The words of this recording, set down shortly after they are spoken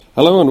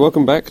Hello and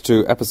welcome back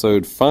to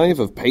episode 5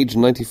 of Page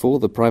 94,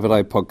 the Private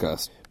Eye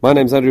podcast. My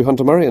name's Andrew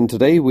Hunter-Murray, and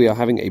today we are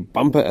having a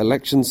bumper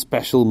election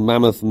special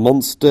mammoth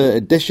monster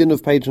edition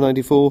of Page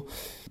 94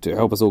 to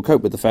help us all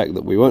cope with the fact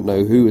that we won't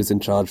know who is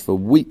in charge for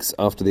weeks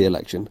after the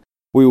election.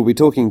 We will be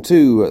talking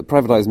to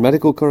Private Eye's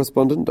medical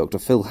correspondent, Dr.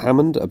 Phil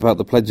Hammond, about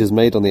the pledges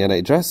made on the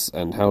NHS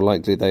and how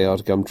likely they are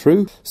to come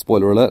true.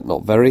 Spoiler alert,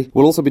 not very.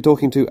 We'll also be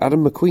talking to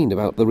Adam McQueen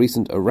about the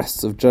recent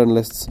arrests of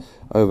journalists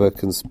over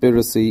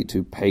conspiracy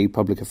to pay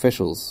public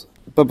officials.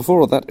 But before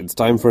all that, it's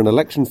time for an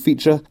election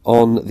feature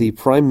on the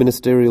Prime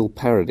Ministerial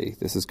Parody.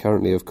 This is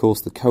currently, of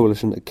course, the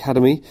Coalition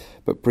Academy,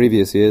 but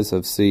previous years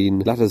have seen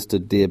Letters to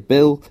Dear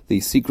Bill,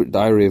 The Secret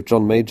Diary of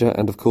John Major,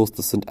 and, of course,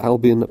 the St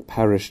Albion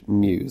Parish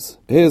News.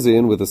 Here's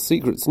Ian with a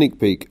secret sneak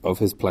peek of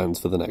his plans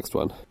for the next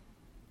one.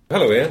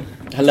 Hello, Ian.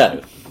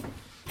 Hello.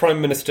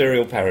 Prime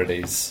Ministerial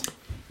Parodies.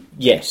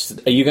 Yes.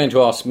 Are you going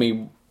to ask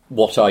me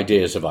what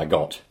ideas have I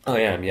got?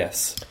 I am,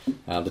 yes.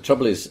 The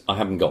trouble is, I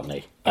haven't got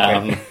any.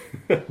 Okay.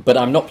 But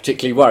I'm not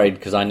particularly worried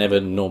because I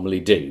never normally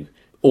do.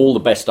 All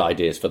the best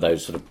ideas for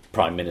those sort of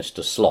Prime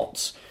Minister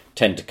slots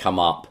tend to come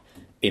up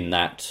in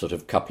that sort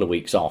of couple of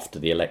weeks after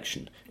the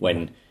election,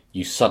 when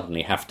you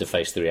suddenly have to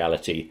face the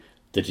reality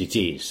that it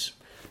is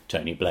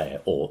Tony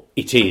Blair or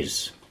it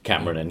is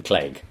Cameron and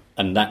Clegg.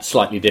 And that's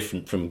slightly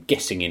different from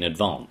guessing in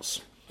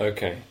advance.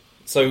 Okay.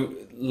 So,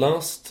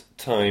 last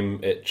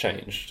time it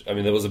changed, I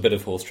mean, there was a bit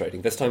of horse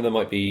trading. This time there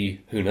might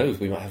be, who knows,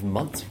 we might have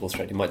months of horse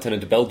trading. It might turn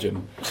into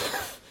Belgium.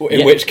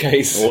 In which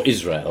case... Or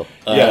Israel.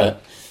 Yeah.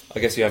 I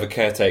guess you have a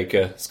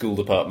caretaker school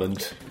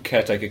department,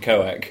 caretaker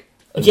COAC,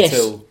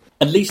 until... Yes.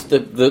 At least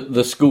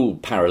the school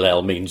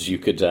parallel means you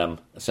could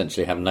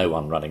essentially have no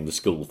one running the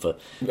school for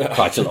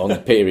quite a long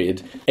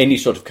period. Any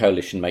sort of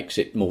coalition makes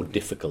it more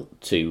difficult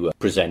to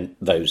present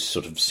those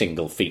sort of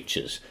single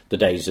features. The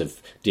days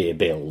of Dear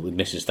Bill with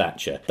Mrs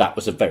Thatcher, that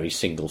was a very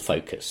single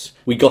focus.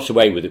 We got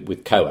away with it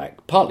with COAC,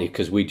 partly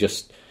because we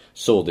just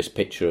saw this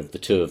picture of the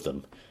two of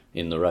them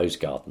in the Rose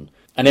Garden.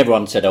 And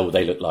everyone said, oh,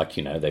 they look like,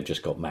 they've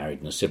just got married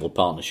in a civil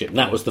partnership. And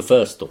that was the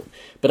first thought.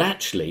 But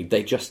actually,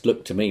 they just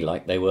looked to me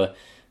like they were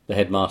the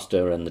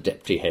headmaster and the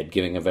deputy head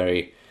giving a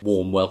very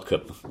warm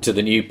welcome to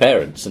the new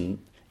parents. And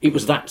it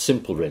was that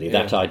simple, really.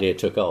 Yeah. That idea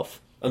took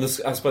off. And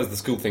I suppose the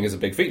school thing is a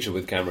big feature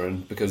with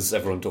Cameron because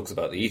everyone talks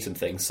about the Eton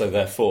thing. So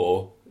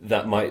therefore,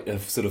 that might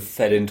have sort of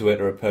fed into it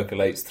or it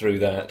percolates through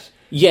that.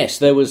 Yes,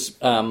 there was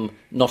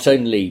not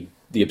only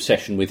the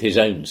obsession with his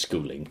own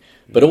schooling,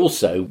 but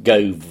also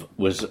Gove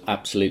was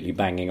absolutely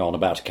banging on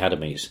about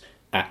academies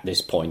at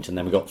this point, and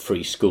then we got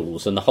free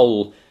schools, and the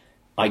whole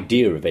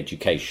idea of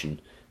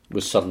education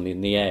was suddenly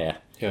in the air.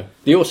 Yeah.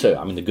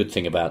 The good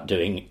thing about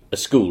doing a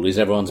school is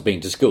everyone's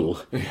been to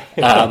school,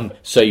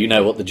 so you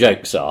know what the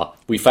jokes are.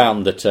 We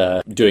found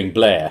that doing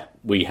Blair,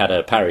 we had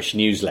a parish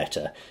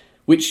newsletter,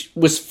 which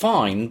was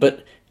fine,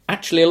 but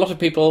actually a lot of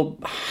people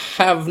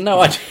have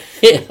no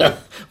idea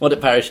what a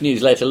parish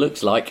newsletter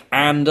looks like,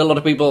 and a lot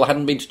of people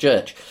hadn't been to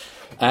church.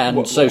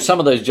 And so some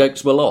of those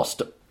jokes were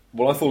lost.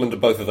 Well, I fall into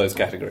both of those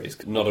categories.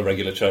 Not a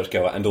regular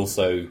churchgoer and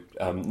also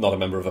not a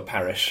member of a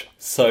parish.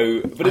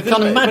 So, but I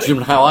can't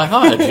imagine how I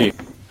hired you.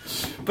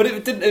 But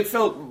it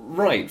felt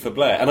right for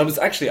Blair. And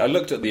I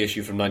looked at the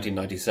issue from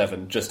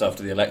 1997, just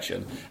after the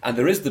election, and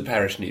there is the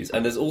parish news,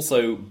 and there's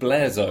also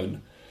Blair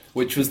Zone,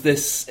 which was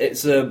this...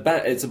 It's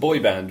a boy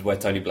band where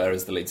Tony Blair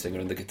is the lead singer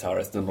and the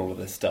guitarist and all of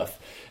this stuff.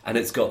 And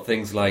it's got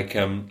things like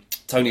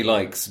Tony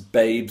Likes,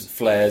 Babes,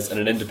 Flares,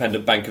 and an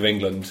independent Bank of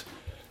England...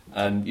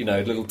 And,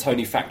 a little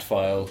Tony fact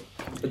file.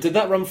 Did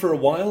that run for a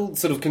while,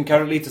 sort of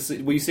concurrently?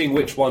 Were you seeing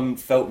which one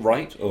felt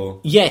right? Or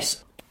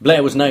Yes.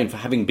 Blair was known for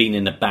having been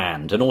in a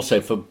band and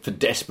also for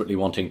desperately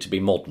wanting to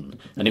be modern.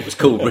 And it was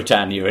called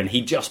Britannia, and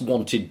he just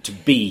wanted to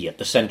be at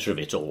the centre of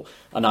it all.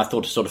 And I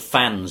thought a sort of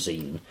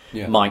fanzine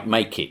might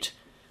make it.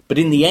 But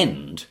in the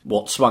end,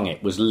 what swung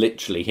it was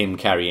literally him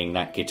carrying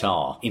that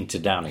guitar into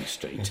Downing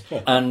Street.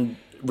 And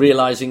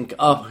realising,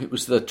 it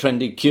was the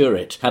trendy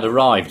curate had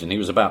arrived and he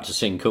was about to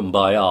sing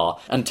Kumbaya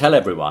and tell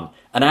everyone.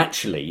 And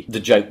actually, the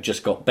joke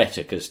just got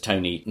better because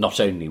Tony not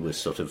only was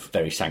sort of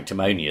very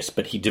sanctimonious,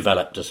 but he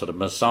developed a sort of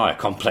messiah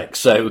complex.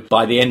 So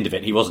by the end of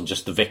it, he wasn't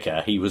just the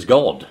vicar, he was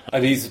God.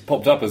 And he's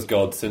popped up as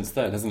God since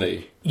then, hasn't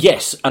he?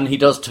 Yes, and he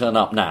does turn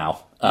up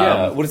now.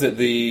 What is it?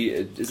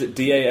 Is it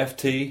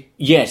DAFT?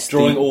 Yes.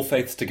 Drawing all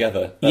faiths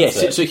together.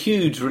 It's a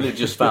huge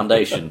religious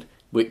foundation.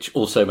 Which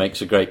also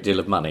makes a great deal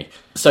of money.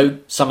 So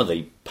some of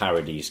the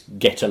parodies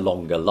get a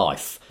longer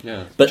life.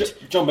 Yeah. But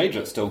John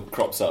Major still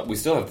crops up. We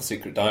still have the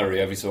secret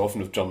diary every so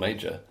often of John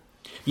Major.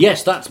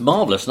 Yes, that's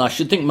marvellous, and I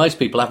should think most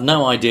people have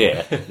no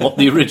idea what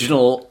the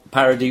original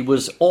parody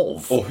was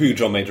of. Or who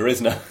John Major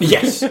is now.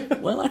 Yes.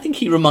 Well, I think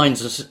he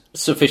reminds us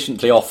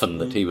sufficiently often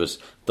that he was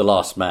the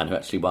last man who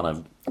actually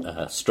won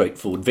a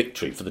straightforward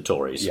victory for the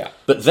Tories. Yeah.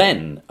 But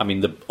then,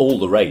 all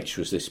the rage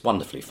was this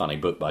wonderfully funny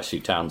book by Sue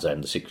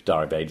Townsend, The Secret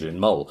Diary of Adrian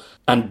Mole.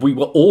 And we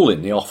were all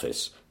in the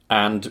office,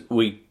 and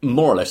we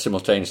more or less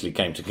simultaneously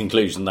came to the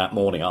conclusion that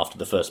morning after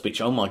the first speech,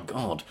 oh my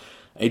God,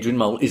 Adrian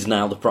Mole is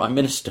now the Prime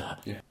Minister.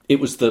 Yeah. It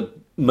was the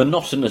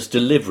monotonous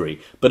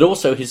delivery, but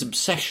also his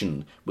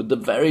obsession with the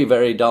very,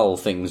 very dull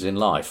things in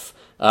life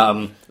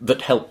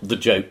that helped the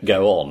joke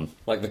go on.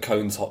 Like the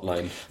Cones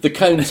hotline. The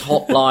Cones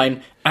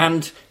hotline,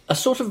 and a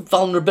sort of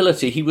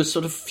vulnerability. He was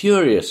sort of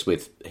furious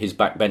with his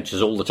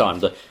backbenchers all the time,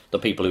 the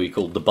people who he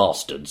called the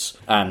bastards,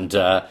 and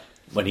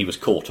when he was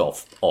caught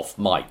off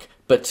mic.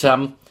 But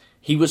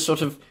he was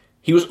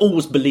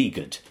always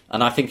beleaguered,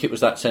 and I think it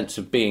was that sense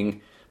of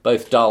being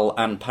both dull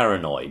and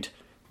paranoid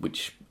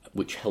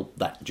which helped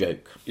that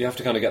joke. You have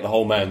to kind of get the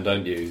whole man,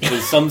 don't you?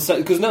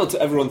 Because now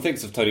everyone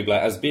thinks of Tony Blair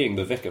as being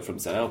the vicar from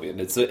St Albion.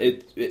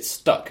 It's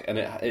stuck, and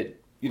it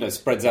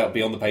spreads out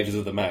beyond the pages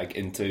of the mag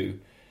into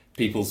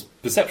people's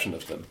perception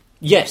of them.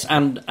 Yes,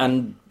 and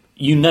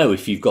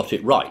if you've got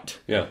it right.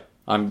 Yeah.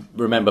 I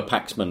remember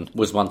Paxman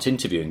was once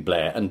interviewing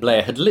Blair, and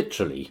Blair had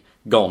literally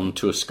gone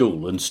to a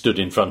school and stood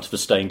in front of a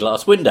stained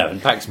glass window,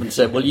 and Paxman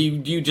said, well,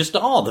 you just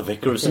are the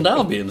vicar of St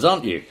Albion's,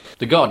 aren't you?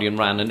 The Guardian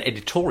ran an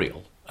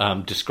editorial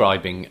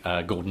describing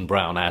Gordon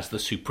Brown as the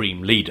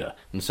supreme leader,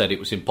 and said it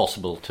was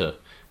impossible to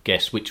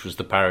guess which was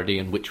the parody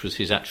and which was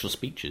his actual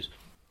speeches.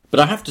 But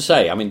I have to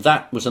say,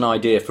 that was an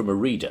idea from a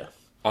reader.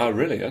 Oh,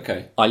 really?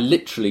 Okay. I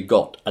literally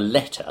got a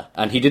letter,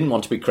 and he didn't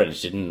want to be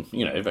credited, and,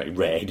 very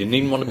rare, he didn't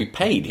even want to be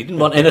paid. He didn't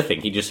want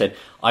anything. He just said,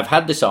 I've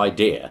had this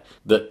idea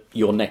that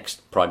your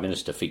next Prime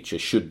Minister feature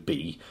should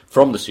be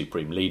from the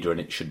Supreme Leader, and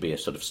it should be a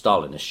sort of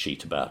Stalinist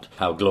sheet about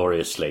how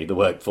gloriously the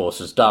workforce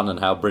has done and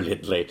how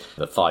brilliantly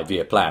the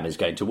 5-year plan is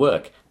going to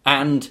work.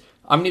 And,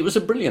 it was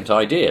a brilliant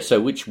idea,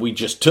 which we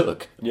just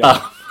took.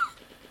 Yeah.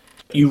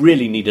 You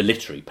really need a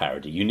literary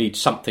parody. You need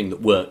something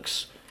that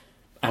works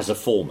as a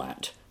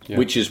format. Yeah.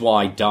 Which is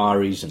why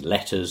diaries and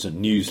letters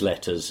and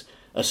newsletters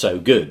are so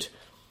good.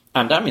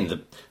 And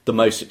the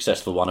most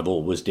successful one of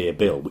all was Dear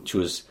Bill, which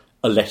was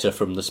a letter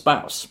from the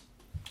spouse.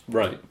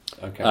 Right,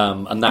 okay.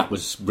 And that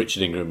was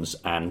Richard Ingram's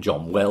and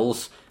John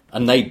Wells,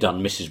 and they'd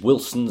done Mrs.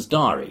 Wilson's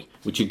diary,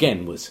 which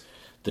again was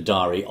the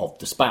diary of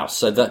the spouse.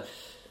 So the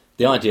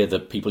idea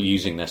that people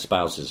using their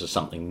spouses as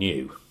something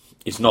new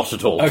is not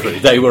at all true.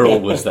 They were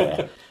always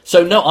there.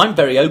 So no, I'm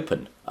very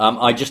open.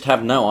 I just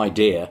have no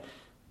idea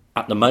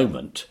at the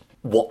moment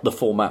what the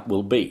format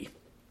will be.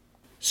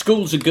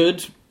 Schools are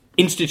good,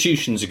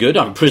 institutions are good,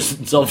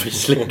 prisons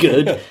obviously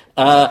good.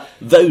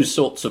 Those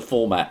sorts of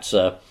formats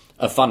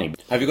are funny.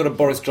 Have you got a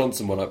Boris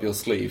Johnson one up your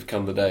sleeve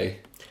come the day?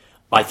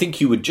 I think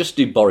you would just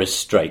do Boris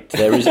straight.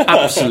 There is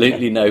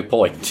absolutely no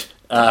point.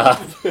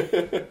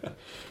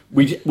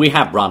 We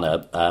have run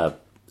a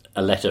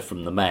letter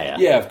from the Mayor.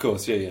 Yeah, of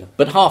course, yeah.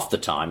 But half the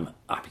time,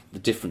 the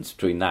difference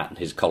between that and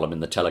his column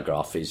in the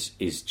Telegraph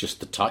is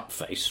just the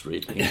typeface,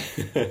 really.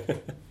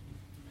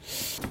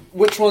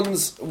 Which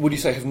ones would you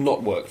say have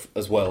not worked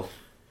as well?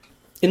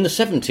 In the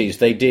 70s,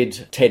 they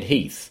did Ted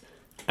Heath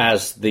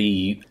as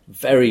the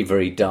very,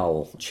 very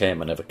dull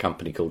chairman of a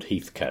company called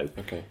Heathco,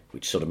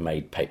 which sort of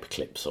made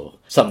paperclips or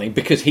something,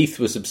 because Heath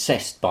was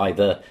obsessed by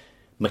the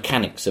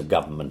mechanics of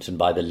government and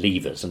by the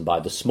levers and by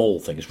the small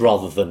things,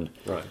 rather than,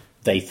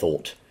 they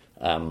thought,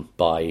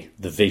 by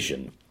the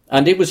vision.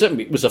 And it was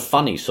a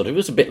funny it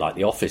was a bit like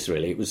The Office,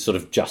 really. It was sort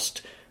of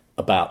just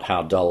about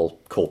how dull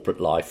corporate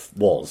life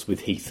was,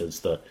 with Heath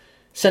as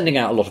sending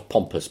out a lot of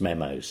pompous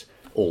memos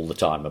all the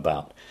time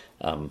about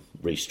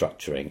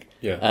restructuring.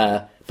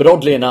 Yeah. But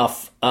oddly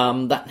enough,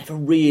 that never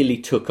really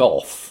took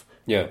off.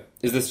 Yeah.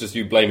 Is this just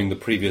you blaming the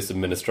previous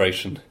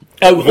administration?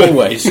 Oh,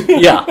 always.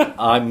 Yeah.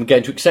 I'm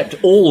going to accept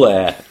all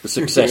their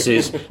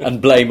successes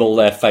and blame all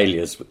their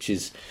failures, which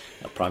is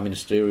a prime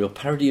ministerial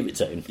parody of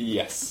its own.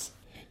 Yes.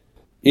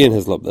 Ian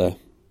Hislop there.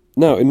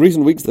 Now, in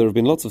recent weeks there have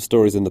been lots of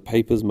stories in the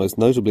papers, most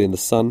notably in The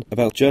Sun,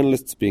 about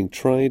journalists being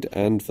tried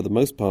and, for the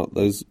most part,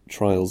 those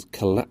trials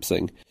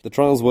collapsing. The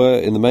trials were,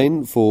 in the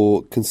main,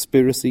 for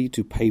conspiracy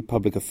to pay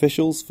public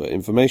officials for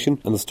information,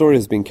 and the story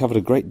has been covered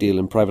a great deal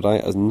in Private Eye,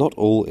 as not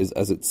all is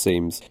as it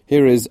seems.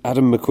 Here is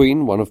Adam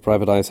McQueen, one of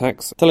Private Eye's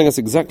hacks, telling us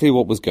exactly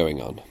what was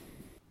going on.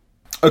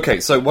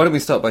 Okay, so why don't we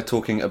start by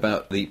talking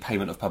about the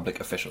payment of public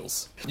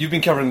officials? You've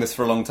been covering this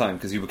for a long time,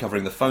 because you were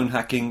covering the phone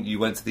hacking. You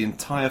went to the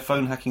entire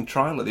phone hacking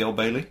trial at the Old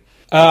Bailey.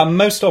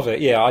 Most of it,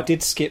 yeah. I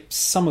did skip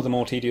some of the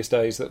more tedious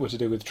days that were to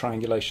do with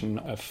triangulation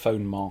of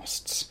phone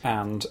masts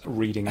and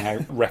reading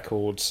out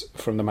records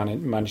from the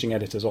managing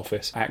editor's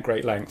office at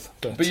great length.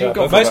 But you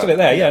got most of it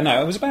there, yeah.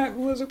 No, it was about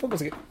what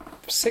was it?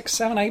 6,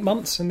 7, 8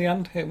 months in the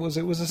end. It was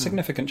a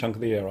significant chunk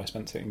of the year I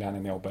spent sitting down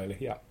in the Old Bailey.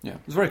 Yeah. It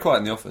was very quiet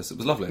in the office. It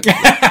was lovely. It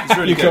was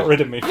really you good. got rid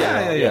of me. For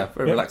Yeah.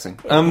 Very relaxing.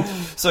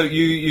 So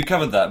you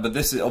covered that, but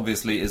this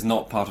obviously is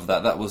not part of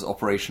that. That was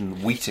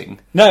Operation Wheating.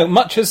 No,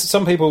 much as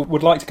some people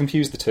would like to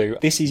confuse the two,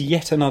 this is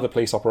yet another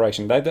police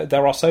operation.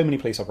 There are so many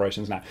police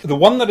operations now. The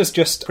one that has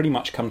just pretty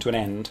much come to an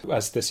end,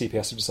 as the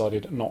CPS have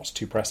decided not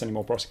to press any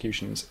more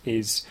prosecutions,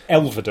 is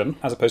Elvedon,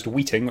 as opposed to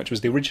Wheating, which was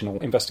the original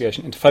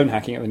investigation into phone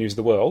hacking at the News of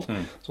the World.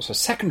 It's also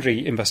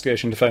secondary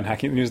investigation into phone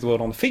hacking at the News of the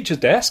World on the features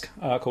desk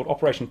called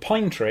Operation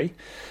Pine Tree.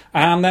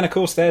 And then, of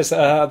course, there's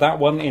that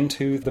one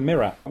into the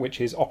Mirror,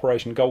 which is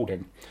Operation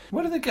Golding.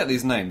 Where do they get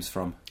these names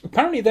from?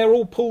 Apparently, they're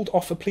all pulled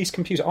off a police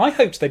computer. I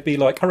hoped they'd be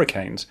like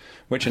hurricanes,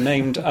 which are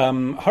named...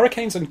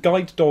 hurricanes and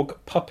guide dog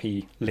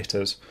puppy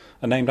litters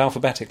are named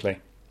alphabetically.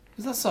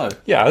 Is that so?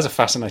 Yeah, that's a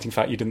fascinating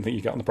fact you didn't think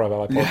you'd get on the Private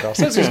Eye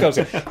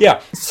podcast.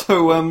 Yeah.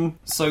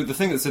 So the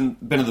thing that's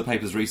been in the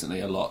papers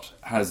recently a lot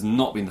has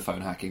not been the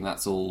phone hacking.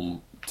 That's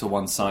all to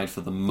one side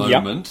for the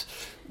moment.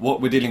 Yep.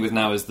 What we're dealing with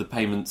now is the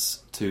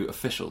payments to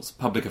officials,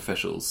 public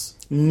officials.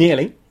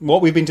 Nearly.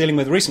 What we've been dealing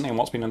with recently and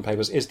what's been in the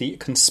papers is the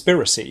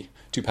conspiracy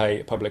to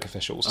pay public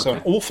officials. Okay. So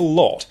an awful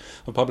lot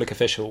of public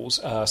officials,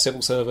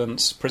 civil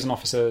servants, prison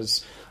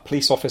officers,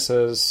 police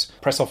officers,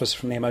 press officers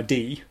from the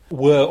MOD,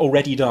 were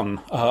already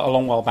done a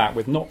long while back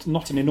with not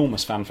an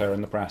enormous fanfare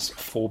in the press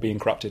for being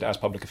corrupted as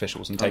public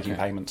officials and taking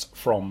payments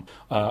from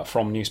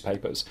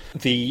newspapers.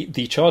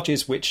 The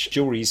charges which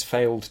juries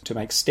failed to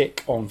make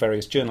stick on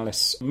various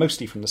journalists,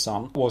 mostly from The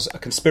Sun, was a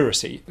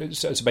conspiracy.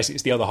 So basically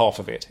it's the other half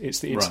of it. It's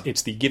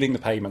the giving the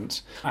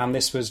payment. And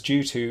this was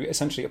due to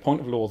essentially a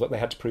point of law that they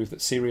had to prove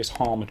that serious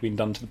harm had been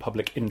done to the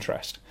public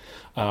interest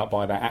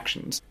by their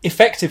actions.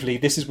 Effectively,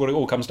 this is what it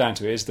all comes down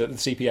to, is that the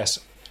CPS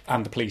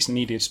and the police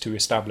needed to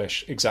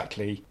establish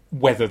exactly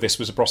whether this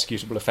was a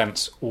prosecutable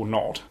offence or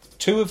not.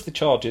 Two of the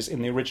charges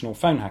in the original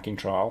phone hacking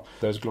trial,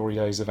 those glory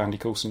days of Andy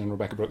Coulson and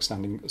Rebecca Brooks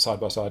standing side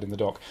by side in the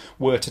dock,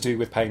 were to do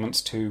with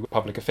payments to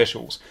public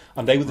officials.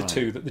 And they were the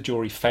two that the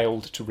jury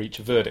failed to reach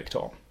a verdict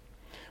on,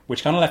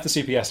 which kind of left the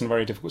CPS in a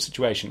very difficult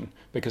situation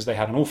because they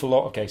had an awful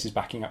lot of cases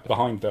backing up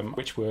behind them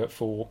which were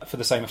for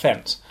the same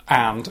offence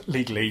and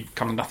legally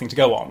kind of nothing to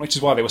go on, which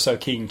is why they were so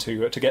keen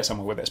to get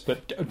somewhere with this.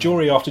 But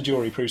jury after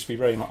jury proves to be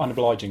very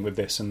unobliging with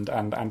this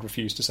and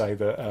refused to say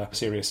that a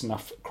serious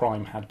enough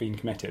crime had been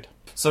committed.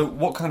 So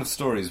what kind of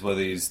stories were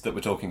these that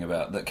we're talking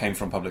about that came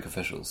from public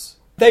officials?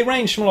 They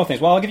range from a lot of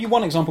things. Well, I'll give you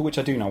one example which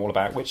I do know all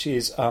about, which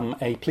is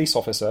a police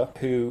officer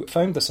who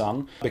phoned The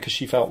Sun because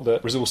she felt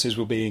that resources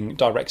were being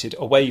directed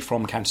away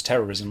from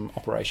counter-terrorism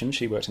operations.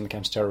 She worked in the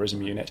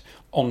counter-terrorism unit,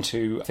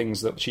 onto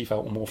things that she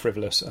felt were more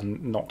frivolous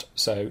and not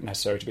so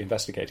necessary to be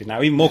investigated.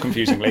 Now, even more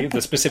confusingly,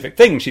 the specific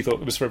thing she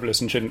thought was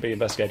frivolous and shouldn't be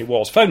investigated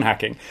was phone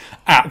hacking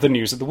at the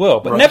News of the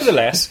World. But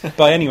nevertheless,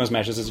 by anyone's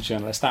measures as a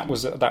journalist, that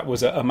was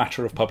a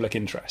matter of public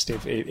interest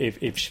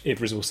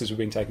if resources were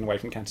being taken away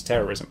from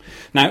counter-terrorism.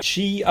 Now,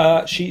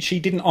 she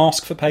didn't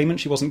ask for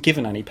payment. She wasn't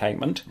given any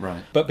payment.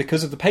 Right. But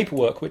because of the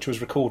paperwork which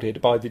was recorded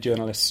by the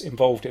journalists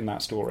involved in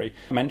that story,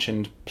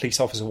 mentioned police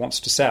officer wants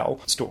to sell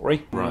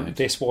story. Right.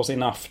 This was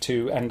enough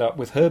to end up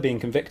with her being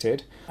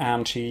convicted,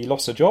 and she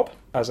lost her job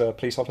as a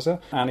police officer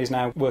and is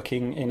now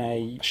working in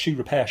a shoe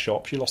repair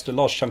shop. She lost a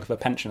large chunk of her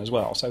pension as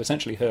well. So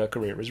essentially her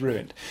career is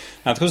ruined.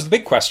 Now, because the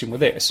big question with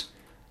this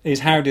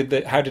is how did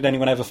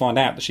anyone ever find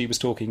out that she was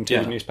talking to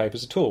the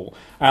newspapers at all?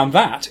 And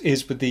that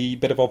is with the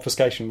bit of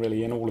obfuscation,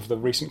 really, in all of the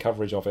recent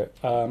coverage of it,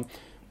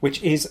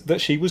 which is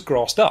that she was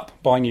grassed up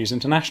by News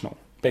International.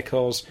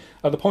 Because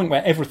at the point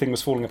where everything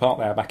was falling apart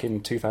there back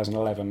in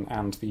 2011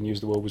 and the News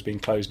of the World was being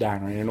closed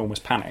down in enormous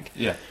panic,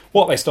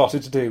 what they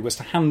started to do was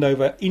to hand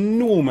over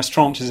enormous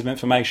tranches of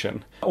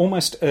information,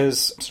 almost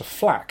as sort of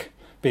flack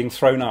being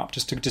thrown up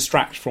just to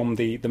distract from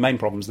the main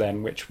problems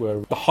then, which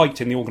were the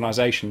height in the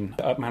organisation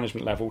at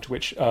management level to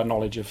which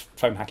knowledge of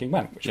phone hacking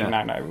went, which we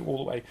now know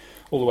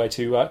all the way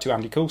to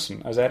Andy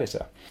Coulson as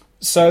editor.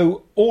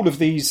 So all of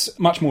these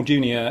much more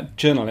junior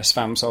journalists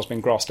found themselves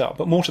being grassed up,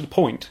 but more to the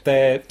point,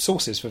 their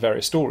sources for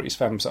various stories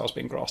found themselves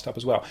being grassed up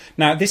as well.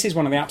 Now, this is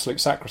one of the absolute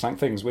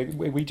sacrosanct things.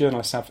 We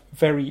journalists have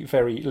very,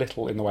 very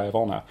little in the way of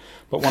honour,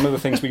 but one of the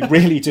things we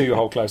really do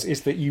hold close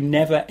is that you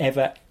never,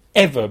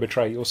 ever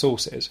betray your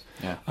sources.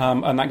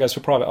 And that goes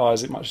for Private Eye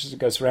as much as it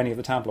goes for any of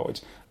the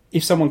tabloids.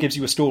 If someone gives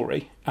you a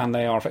story and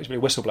they are effectively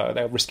a whistleblower,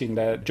 they're risking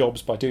their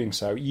jobs by doing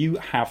so, you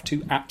have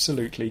to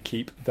absolutely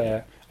keep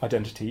their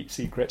identity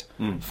secret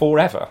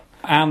forever.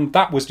 And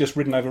that was just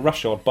ridden over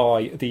roughshod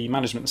by the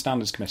Management and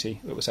Standards Committee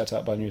that was set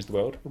up by News of the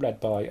World, led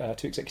by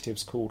two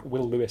executives called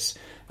Will Lewis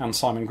and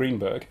Simon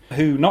Greenberg,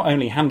 who not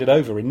only handed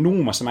over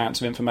enormous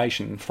amounts of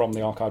information from the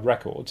archived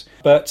records,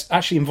 but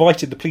actually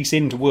invited the police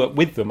in to work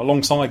with them,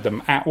 alongside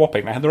them at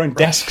Wapping. They had their own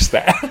desks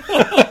there.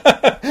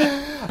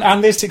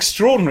 And this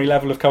extraordinary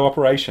level of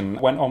cooperation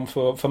went on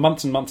for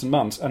months and months and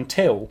months,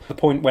 until the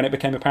point when it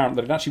became apparent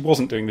that it actually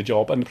wasn't doing the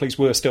job, and the police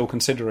were still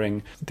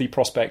considering the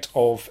prospect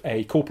of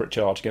a corporate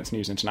charge against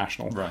News International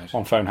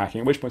on phone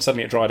hacking, at which point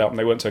suddenly it dried up and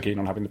they weren't so keen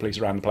on having the police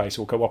around the place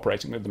or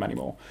cooperating with them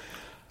anymore.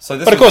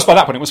 But of course, by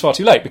that point, it was far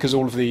too late, because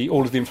all of the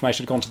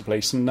information had gone to the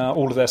police, and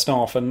all of their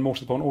staff, and more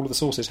to the point, all of the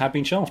sources had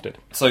been shafted.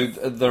 So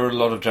there are a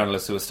lot of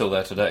journalists who are still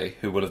there today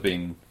who would have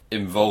been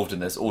involved in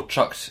this, or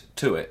chucked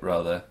to it,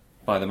 rather,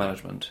 by the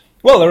management.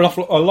 Well, there are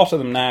a lot of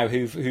them now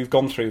who've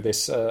gone through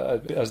this,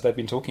 as they've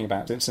been talking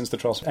about it since the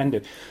trials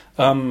ended.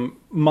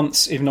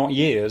 Months, if not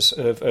years,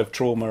 of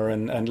trauma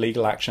and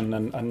legal action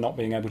and not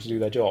being able to do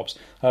their jobs,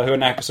 who are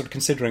now sort of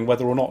considering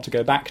whether or not to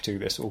go back to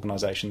this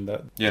organisation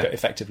that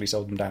effectively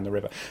sold them down the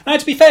river. Now,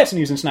 to be fair to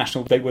News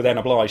International, they were then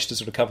obliged to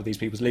sort of cover these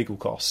people's legal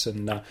costs.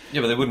 And but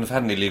they wouldn't have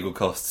had any legal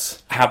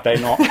costs had they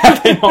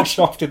not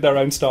shafted their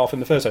own staff in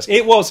the first place.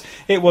 It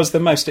was the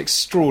most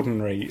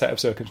extraordinary set of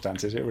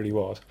circumstances. It really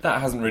was.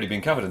 That hasn't really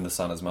been covered in the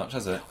Sun as much,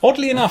 has it?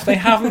 Oddly enough, they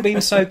haven't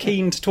been so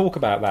keen to talk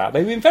about that.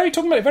 They've been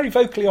talking about it very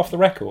vocally off the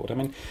record. I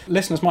mean,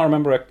 listeners might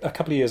remember a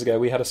couple of years ago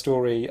we had a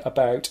story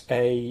about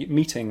a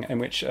meeting in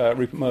which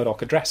Rupert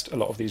Murdoch addressed a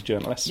lot of these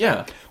journalists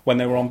when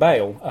they were on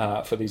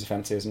bail for these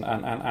offences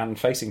and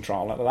facing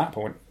trial. And at that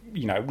point,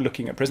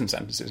 looking at prison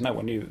sentences, no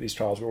one knew that these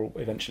trials were all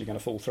eventually going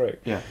to fall through.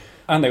 Yeah.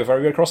 And they were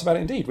very, very cross about it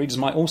indeed. Readers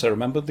might also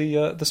remember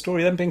the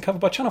story then being covered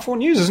by Channel 4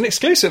 News as an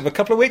exclusive a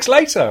couple of weeks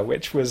later,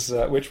 which was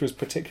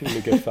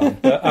particularly good fun.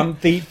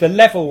 But the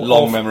level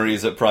long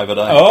memories at Private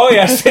Eye. Oh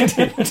yes,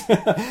 indeed.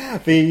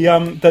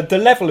 the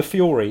level of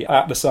fury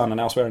at the Sun and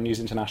elsewhere in News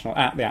International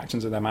at the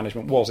actions of their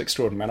management was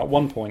extraordinary. And at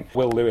one point,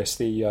 Will Lewis,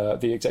 the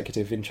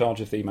executive in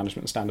charge of the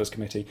Management and Standards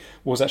Committee,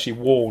 was actually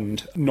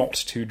warned not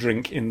to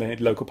drink in the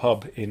local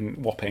pub in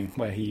Wapping,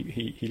 where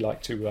he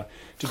liked to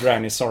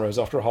drown his sorrows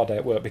after a hard day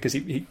at work, because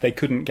they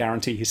couldn't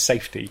guarantee his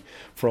safety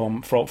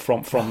from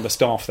the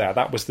staff there.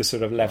 That was the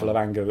sort of level of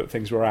anger that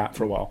things were at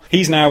for a while.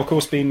 He's now, of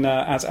course, been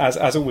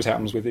as always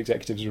happens with the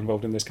executives who are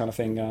involved in this kind of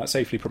thing,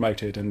 safely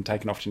promoted and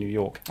taken off to New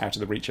York, out of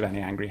the reach of any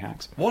angry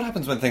hacks. What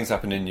happens when things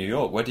happen in New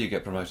York? Where do you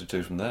get promoted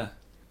to from there?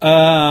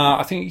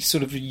 I think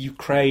sort of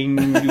Ukraine,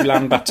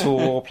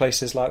 Ulaanbaatar,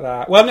 places like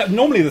that. Well,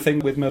 normally the thing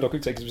with Murdoch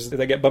executives is that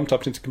they get bumped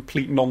up into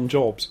complete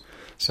non-jobs.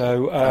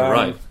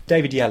 So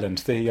David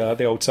Yelland,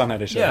 the old Sun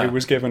editor, who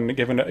was given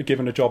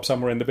a job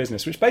somewhere in the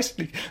business, which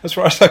basically, as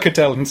far as I could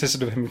tell,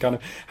 consisted of him kind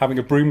of having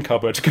a broom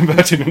cupboard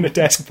converted and a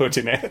desk put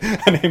in it,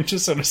 and him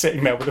just sort of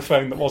sitting there with a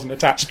phone that wasn't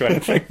attached to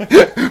anything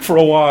for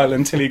a while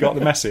until he got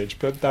the message.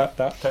 But that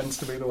tends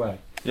to be the way.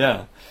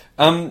 Yeah.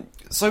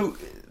 So,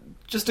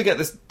 just to get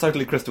this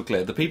totally crystal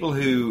clear, the people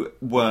who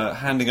were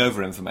handing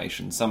over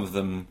information, some of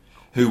them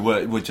who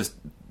were just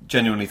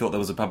genuinely thought there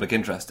was a public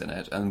interest in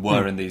it and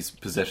were in these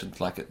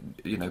positions, like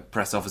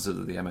press officers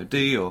at the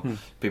MOD or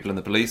people in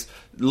the police.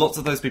 Lots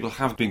of those people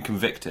have been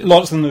convicted.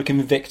 Lots of them were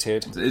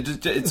convicted.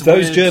 It's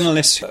those weird.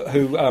 Journalists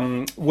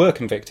who were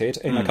convicted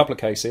in a couple of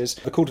cases,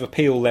 the Court of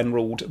Appeal then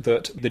ruled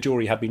that the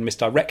jury had been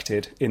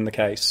misdirected in the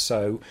case.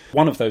 So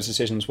one of those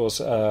decisions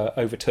was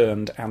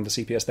overturned, and the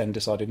CPS then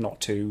decided not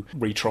to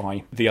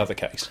retry the other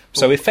case.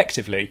 So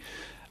effectively,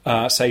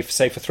 save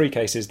for 3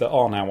 cases that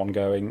are now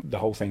ongoing, the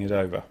whole thing is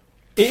over.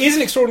 It is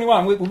an extraordinary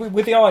one.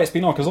 With the Eye, it's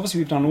been on, because obviously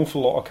we've done an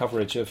awful lot of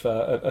coverage of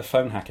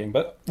phone hacking,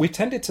 but we've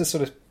tended to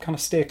sort of kind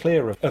of steer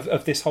clear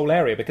of this whole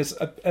area, because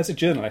as a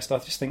journalist, I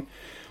just think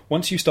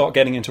once you start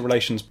getting into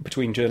relations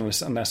between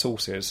journalists and their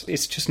sources,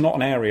 it's just not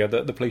an area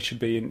that the police should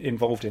be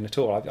involved in at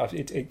all.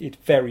 It's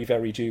very,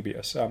 very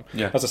dubious.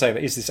 As I say,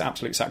 that is this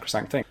absolute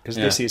sacrosanct thing, because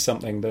this is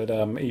something that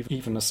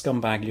even as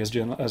scumbaggy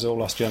as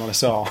all us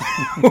journalists are,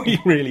 we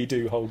really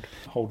do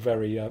hold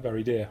very,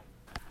 very dear.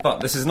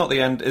 But this is not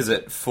the end, is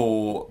it,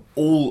 for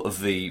all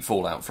of the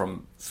fallout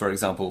from, for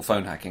example,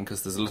 phone hacking,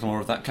 because there's a little more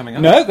of that coming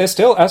up? No, there's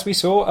still, as we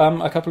saw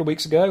a couple of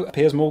weeks ago,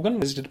 Piers Morgan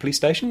visited a police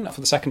station for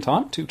the second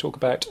time to talk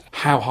about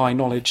how high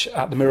knowledge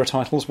at the Mirror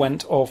titles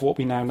went of what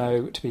we now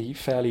know to be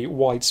fairly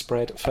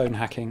widespread phone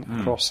hacking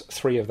across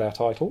 3 of their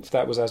titles.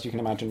 That was, as you can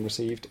imagine,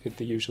 received in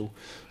the usual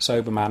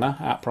sober manner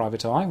at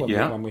Private Eye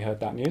when we heard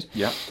that news.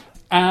 Yeah.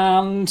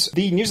 And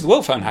the News of the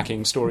World phone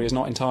hacking story is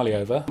not entirely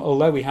over,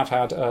 although we have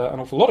had an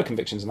awful lot of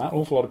convictions in that, an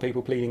awful lot of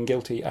people pleading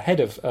guilty ahead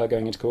of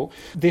going into court.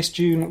 This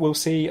June we'll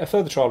see a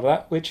further trial of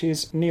that, which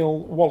is Neil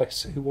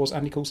Wallace, who was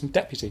Andy Coulson's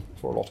deputy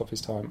for a lot of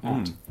his time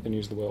at the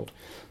News of the World.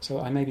 So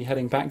I may be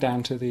heading back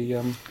down to the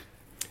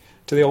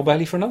Old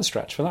Bailey for another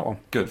stretch for that one.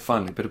 Good,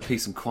 finally, a bit of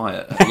peace and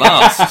quiet at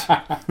last.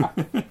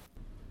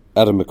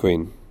 Adam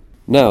McQueen.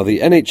 Now, the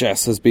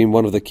NHS has been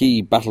one of the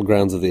key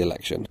battlegrounds of the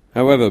election.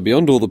 However,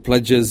 beyond all the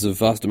pledges of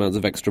vast amounts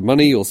of extra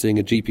money or seeing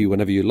a GP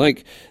whenever you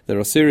like, there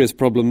are serious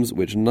problems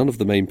which none of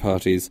the main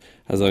parties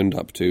has owned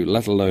up to,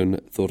 let alone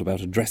thought about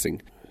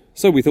addressing.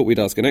 So we thought we'd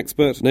ask an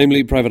expert,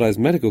 namely Private Eye's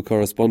medical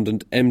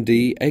correspondent,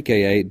 MD,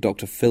 aka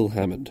Dr. Phil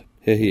Hammond.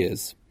 Here he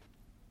is.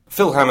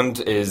 Phil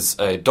Hammond is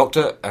a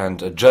doctor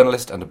and a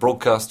journalist and a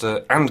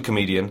broadcaster and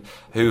comedian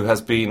who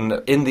has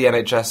been in the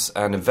NHS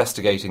and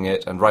investigating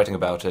it and writing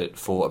about it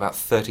for about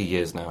 30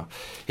 years now.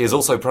 He is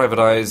also Private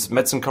Eye's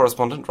medicine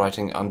correspondent,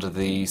 writing under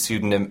the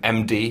pseudonym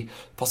MD,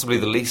 possibly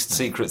the least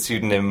secret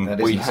pseudonym we have.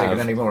 That isn't secret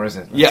anymore, is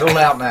it? Yeah. It's all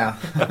out now.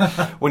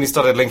 When you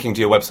started linking to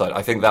your website,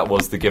 I think that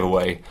was the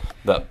giveaway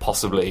that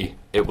possibly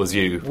it was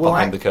you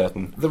behind the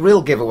curtain. The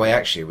real giveaway,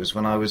 actually, was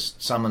when I was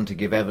summoned to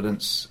give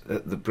evidence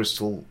at the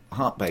Bristol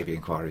Heart Baby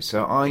inquiry.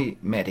 So I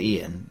met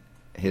Ian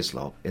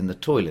Hislop in the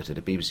toilet at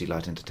a BBC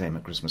Light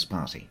Entertainment Christmas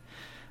party.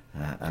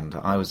 And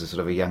I was a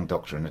sort of a young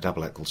doctor in a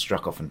double act called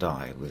Struck Off and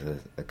Die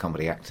with a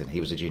comedy actor. He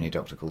was a junior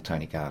doctor called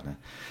Tony Gardner.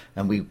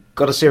 And we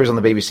got a series on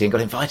the BBC and got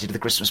invited to the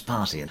Christmas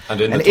party.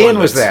 And Ian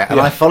was there, and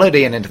I followed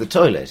Ian into the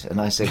toilet. And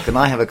I said, can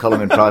I have a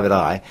column in Private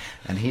Eye?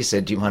 And he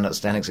said, do you mind not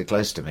standing so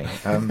close to me?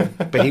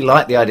 But he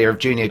liked the idea of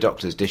junior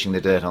doctors dishing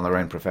the dirt on their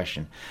own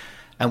profession.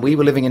 And we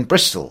were living in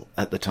Bristol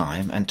at the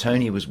time, and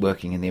Tony was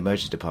working in the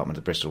emergency department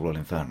of the Bristol Royal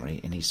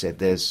Infirmary, and he said,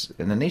 there's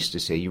an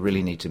anaesthetist here you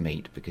really need to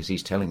meet, because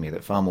he's telling me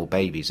that far more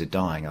babies are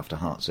dying after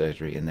heart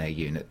surgery in their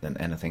unit than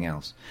anything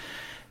else.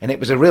 And it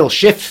was a real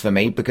shift for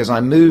me, because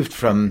I moved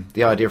from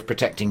the idea of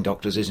protecting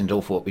doctors isn't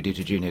all for what we do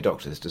to junior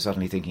doctors, to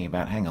suddenly thinking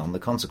about, hang on, the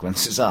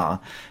consequences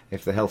are,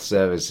 if the health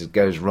service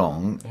goes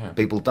wrong,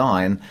 people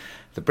die. And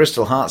the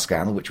Bristol heart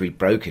scandal, which we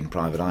broke in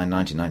Private Eye in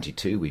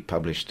 1992, we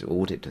published an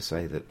audit to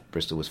say that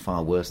Bristol was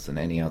far worse than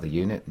any other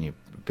unit, and you'd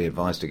be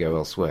advised to go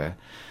elsewhere.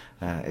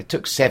 It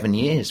took 7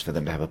 years for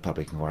them to have a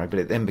public inquiry, but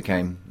it then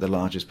became the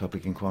largest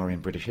public inquiry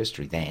in British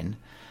history then.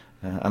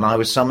 And I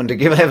was summoned to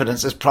give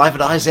evidence as Private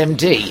Eye's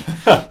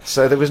MD.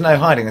 So there was no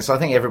hiding this. I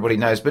think everybody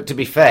knows. But to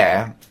be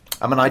fair,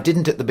 I mean, I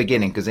didn't at the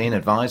beginning, because Ian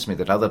advised me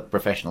that other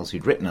professionals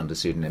who'd written under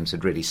pseudonyms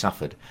had really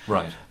suffered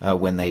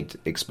when they'd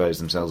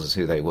exposed themselves as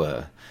who they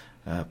were.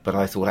 But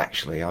I thought,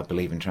 actually, I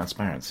believe in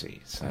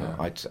transparency. So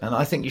and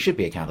I think you should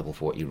be accountable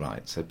for what you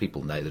write, so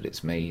people know that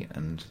it's me.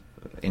 And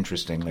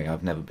interestingly,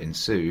 I've never been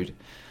sued.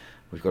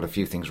 We've got a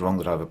few things wrong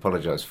that I've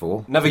apologised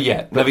for. Never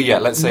yet.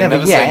 Let's say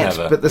never say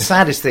never. But the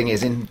saddest thing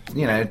is, in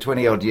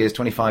 20-odd years,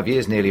 25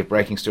 years nearly of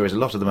breaking stories, a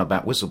lot of them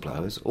about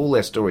whistleblowers, all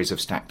their stories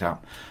have stacked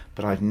up,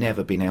 but I've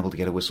never been able to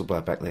get a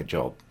whistleblower back their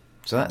job.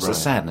 So that's the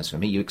sadness for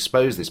me. You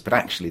expose this, but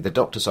actually the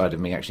doctor side of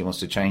me actually wants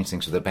to change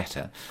things for the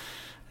better.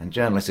 And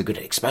journalists are good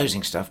at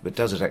exposing stuff, but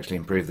does it actually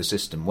improve the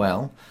system?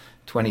 Well,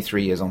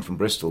 23 years on from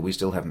Bristol, we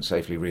still haven't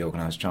safely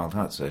reorganised child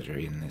heart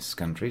surgery in this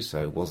country,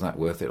 so was that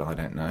worth it? I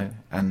don't know.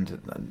 And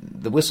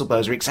the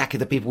whistleblowers are exactly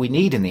the people we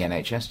need in the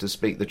NHS to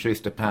speak the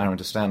truth to power and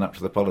to stand up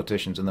to the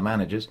politicians and the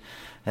managers,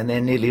 and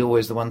they're nearly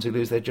always the ones who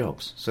lose their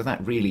jobs. So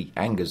that really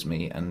angers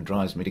me and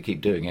drives me to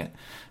keep doing it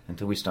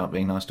until we start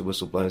being nice to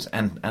whistleblowers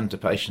and to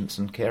patients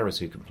and carers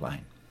who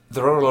complain.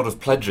 There are a lot of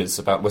pledges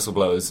about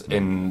whistleblowers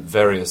in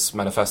various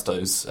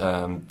manifestos,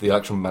 the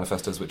election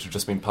manifestos which have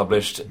just been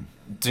published.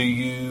 Do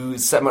you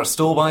set much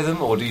store by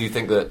them, or do you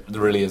think that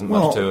there really isn't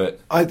much to it?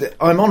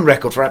 I'm on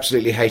record for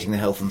absolutely hating the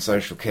Health and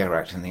Social Care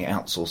Act and the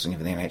outsourcing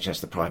of the NHS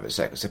to the private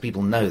sector, so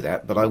people know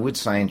that. But I would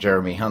say in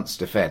Jeremy Hunt's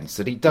defence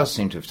that he does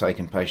seem to have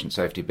taken patient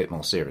safety a bit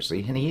more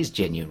seriously, and he is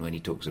genuine when he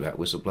talks about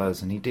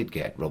whistleblowers, and he did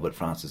get Robert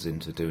Francis in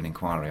to do an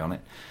inquiry on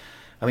it.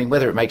 I mean,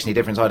 whether it makes any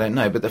difference, I don't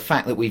know, but the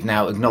fact that we've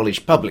now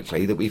acknowledged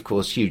publicly that we've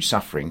caused huge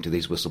suffering to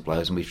these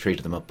whistleblowers and we've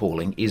treated them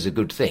appalling is a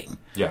good thing.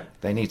 Yeah.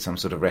 They need some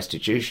sort of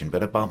restitution,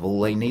 but above all,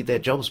 they need their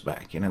jobs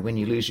back. When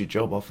you lose your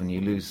job, often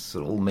you lose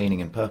sort of all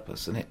meaning and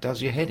purpose, and it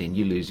does your head in.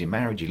 You lose your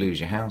marriage, you lose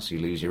your house, you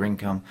lose your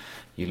income,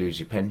 you lose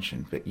your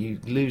pension, but you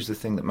lose the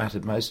thing that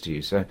mattered most to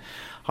you. So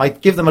I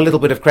give them a little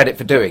bit of credit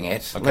for doing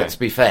it. Okay. Let's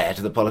be fair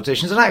to the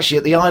politicians. And actually,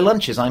 at the eye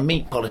lunches, I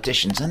meet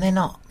politicians, and they're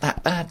not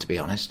that bad, to be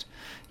honest.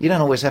 You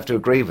don't always have to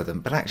agree with them,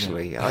 but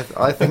actually,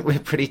 I think we're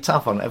pretty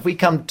tough on it. If we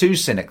come too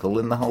cynical,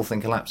 then the whole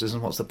thing collapses,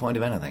 and what's the point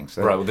of anything?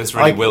 So right, well, this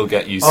really will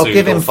get you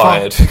sued or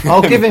fired.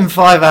 I'll give him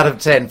 5 out of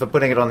 10 for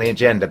putting it on the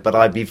agenda, but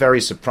I'd be very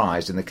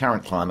surprised in the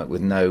current climate with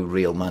no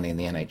real money in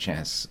the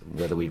NHS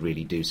whether we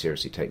really do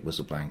seriously take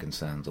whistleblowing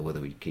concerns or whether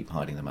we keep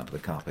hiding them under the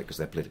carpet because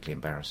they're politically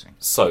embarrassing.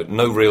 So,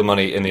 no real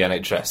money in the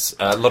NHS.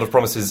 A lot of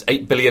promises,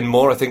 8 billion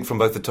more, I think, from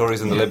both the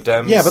Tories and the Lib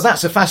Dems. Yeah, but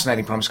that's a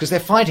fascinating promise because they're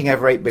fighting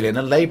over 8 billion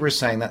and Labour is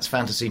saying that's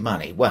fantasy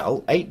money.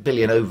 Well, 8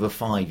 billion over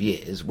 5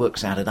 years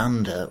works out at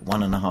under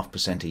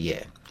 1.5% a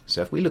year.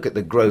 So if we look at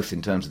the growth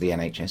in terms of the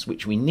NHS,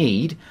 which we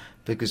need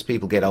because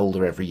people get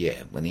older every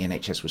year. When the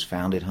NHS was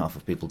founded, half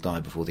of people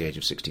died before the age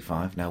of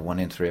 65. Now 1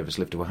 in 3 of us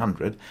live to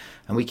 100.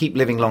 And we keep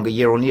living longer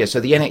year on year. So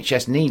the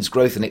NHS needs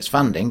growth in its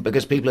funding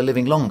because people are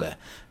living longer.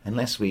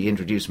 Unless we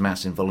introduce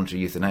mass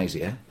involuntary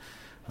euthanasia,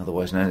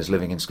 otherwise known as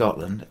living in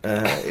Scotland,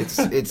 it's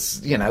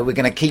we're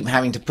going to keep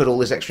having to put all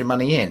this extra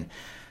money in.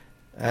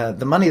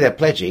 The money they're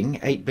pledging,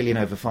 8 billion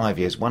over 5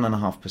 years,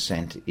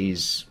 1.5%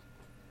 is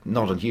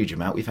not a huge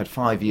amount. We've had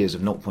 5 years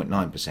of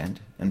 0.9%,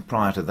 and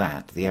prior to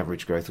that, the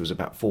average growth was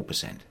about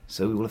 4%.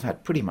 So we will have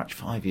had pretty much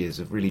 5 years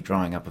of really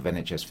drying up of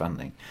NHS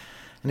funding.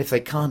 And if they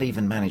can't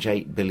even manage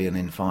 8 billion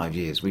in 5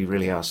 years, we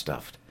really are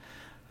stuffed.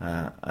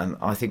 And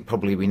I think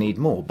probably we need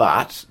more.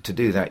 But to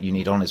do that, you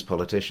need honest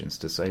politicians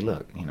to say,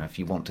 look, if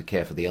you want to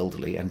care for the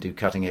elderly and do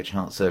cutting-edge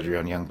heart surgery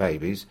on young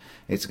babies,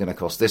 it's going to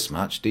cost this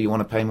much. Do you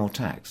want to pay more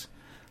tax?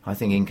 I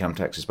think income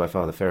tax is by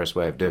far the fairest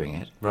way of doing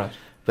it. Right.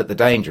 But the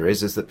danger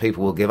is that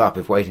people will give up.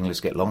 If waiting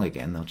lists get long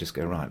again, they'll just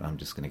go, right, I'm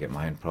just going to get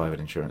my own private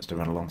insurance to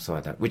run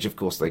alongside that, which of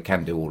course they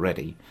can do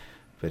already.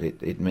 But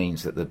it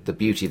means that the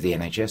beauty of the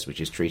NHS,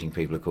 which is treating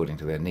people according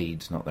to their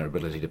needs, not their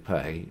ability to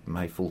pay,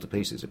 may fall to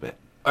pieces a bit.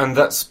 And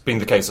that's been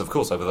the case, of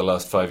course, over the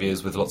last 5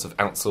 years with lots of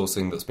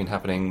outsourcing that's been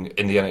happening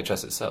in the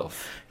NHS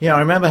itself. Yeah, I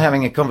remember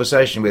having a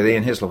conversation with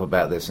Ian Hislop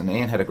about this, and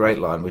Ian had a great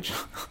line, which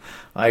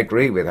I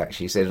agree with that.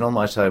 She said, in all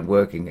my time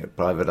working at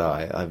Private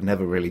Eye, I've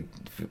never really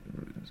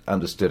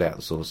understood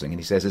outsourcing. And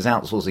he says, has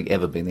outsourcing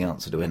ever been the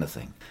answer to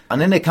anything?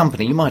 And in a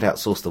company, you might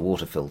outsource the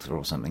water filter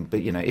or something.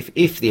 But, you know,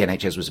 if the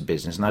NHS was a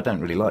business, and I don't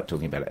really like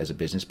talking about it as a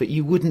business, but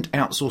you wouldn't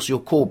outsource your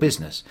core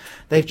business.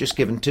 They've just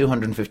given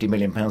 £250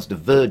 million to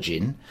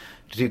Virgin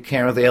to do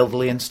care of the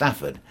elderly in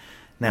Stafford.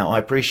 Now, I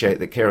appreciate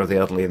that care of the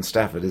elderly in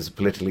Stafford is a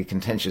politically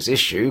contentious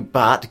issue,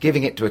 but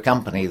giving it to a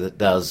company that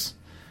does,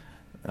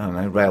 I don't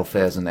know, rail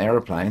fares and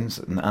aeroplanes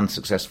and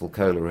unsuccessful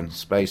cola and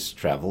space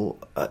travel,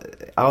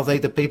 are they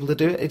the people to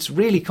do it? It's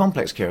really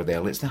complex care of the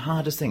elderly. It's the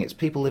hardest thing. It's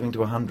people living to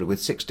 100 with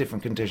 6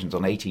 different conditions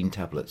on 18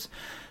 tablets.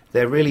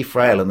 They're really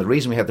frail, and the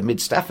reason we had the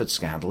Mid-Stafford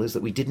scandal is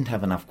that we didn't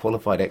have enough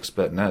qualified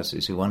expert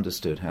nurses who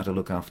understood how to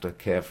look after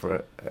care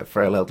for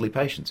frail elderly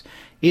patients.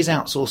 Is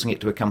outsourcing it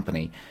to a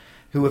company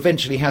who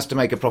eventually has to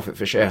make a profit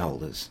for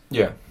shareholders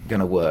going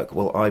to work?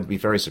 Well, I'd be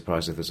very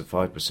surprised if there's a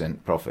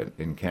 5% profit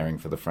in caring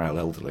for the frail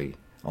elderly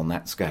on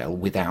that scale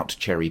without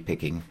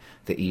cherry-picking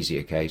the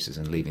easier cases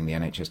and leaving the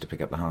NHS to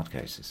pick up the hard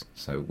cases.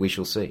 So we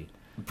shall see.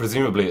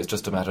 Presumably it's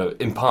just a matter,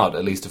 in part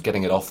at least, of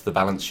getting it off the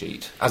balance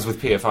sheet, as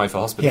with PFI for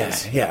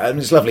hospitals. Yeah, and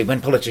it's lovely.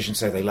 When politicians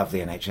say they love the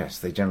NHS,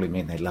 they generally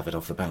mean they love it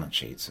off the balance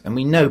sheets. And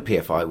we know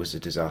PFI was a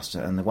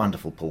disaster, and the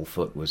wonderful Paul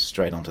Foote was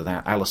straight onto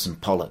that. Alison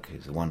Pollock,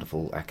 who's a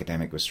wonderful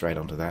academic, was straight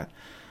onto that.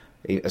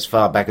 As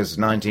far back as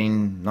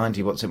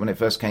 1990, when it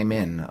first came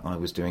in, I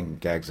was doing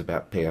gags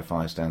about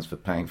PFI stands for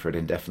paying for it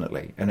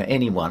indefinitely. And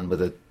anyone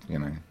with a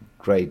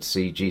grade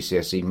C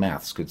GCSE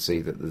maths could see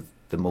that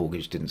the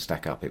mortgage didn't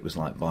stack up. It was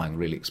like buying a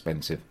really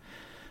expensive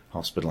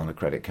hospital on a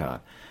credit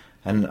card.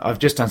 And I've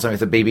just done something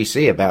with the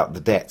BBC about the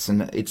debts,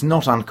 and it's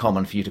not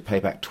uncommon for you to pay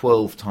back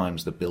 12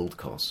 times the build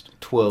cost.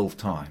 12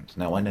 times.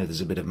 Now, I know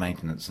there's a bit of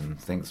maintenance and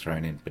things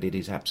thrown in, but it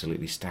is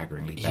absolutely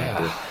staggeringly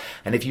bad. Yeah.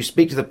 And if you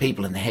speak to the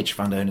people and the hedge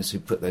fund owners who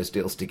put those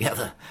deals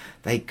together,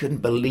 they couldn't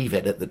believe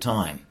it at the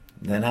time.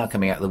 They're now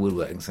coming out of the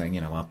woodwork and saying,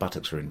 our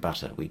buttocks are in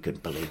butter. We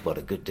couldn't believe what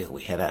a good deal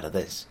we had out of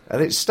this.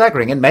 And it's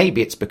staggering, and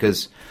maybe it's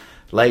because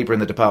Labour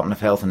and the Department of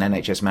Health and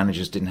NHS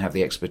managers didn't have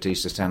the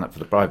expertise to stand up for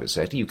the private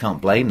sector. You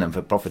can't blame them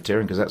for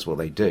profiteering because that's what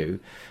they do.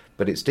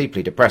 But it's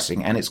deeply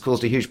depressing and it's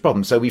caused a huge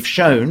problem. So we've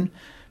shown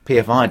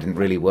PFI didn't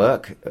really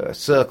work.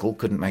 Circle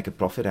couldn't make a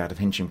profit out of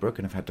Hinchinbrook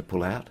and have had to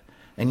pull out.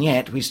 And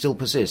yet we still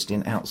persist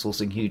in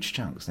outsourcing huge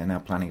chunks. They're now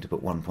planning to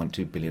put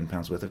 £1.2 billion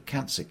worth of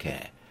cancer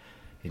care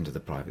into the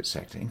private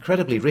sector.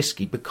 Incredibly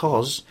risky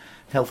because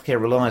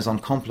healthcare relies on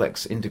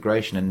complex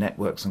integration and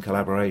networks and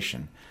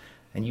collaboration.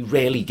 And you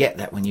rarely get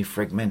that when you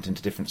fragment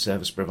into different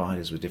service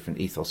providers with different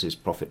ethoses,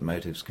 profit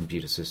motives,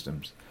 computer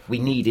systems. We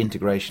need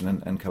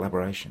integration and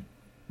collaboration.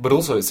 But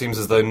also it seems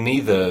as though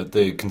neither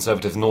the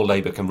Conservatives nor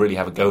Labour can really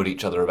have a go at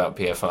each other about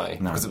PFI.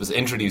 No. Because it was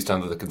introduced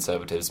under the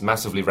Conservatives,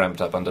 massively ramped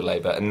up under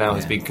Labour, and now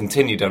has been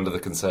continued under the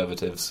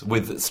Conservatives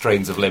with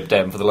strains of Lib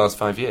Dem for the last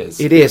 5 years.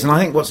 It is, and I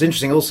think what's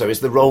interesting also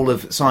is the role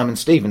of Simon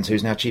Stevens,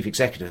 who's now Chief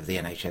Executive of the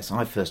NHS.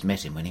 I first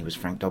met him when he was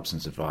Frank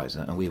Dobson's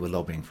advisor, and we were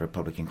lobbying for a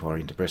public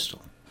inquiry into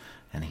Bristol.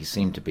 And he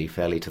seemed to be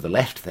fairly to the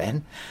left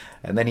then.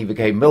 And then he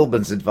became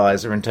Milburn's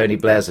advisor and Tony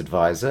Blair's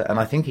advisor, and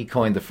I think he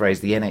coined the phrase,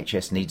 the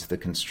NHS needs the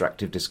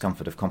constructive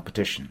discomfort of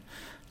competition.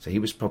 So he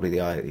was probably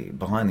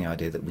behind the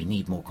idea that we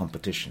need more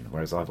competition,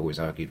 whereas I've always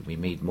argued we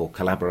need more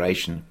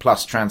collaboration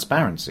plus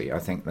transparency. I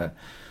think that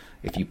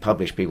if you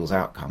publish people's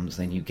outcomes,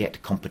 then you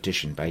get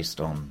competition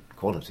based on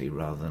quality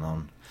rather than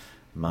on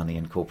money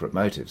and corporate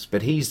motives.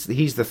 But he's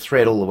the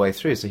thread all the way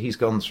through, so he's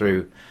gone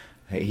through.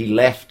 He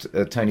left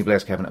Tony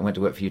Blair's cabinet and went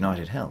to work for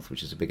United Health,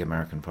 which is a big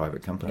American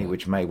private company,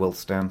 which may well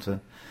stand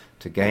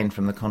to gain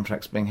from the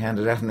contracts being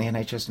handed out in the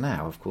NHS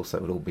now. Of course,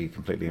 that would all be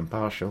completely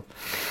impartial.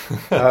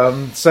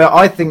 So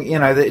I think,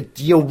 that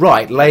you're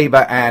right.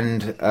 Labour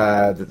and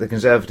the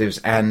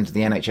Conservatives and the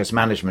NHS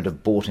management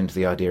have bought into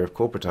the idea of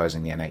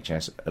corporatising the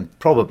NHS and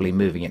probably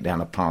moving it down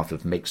a path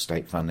of mixed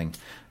state funding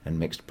and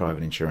mixed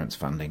private insurance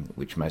funding,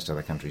 which most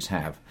other countries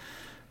have.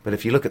 But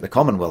if you look at the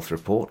Commonwealth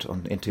report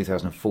in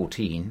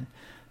 2014...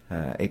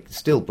 it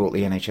still brought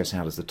the NHS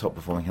out as the top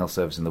performing health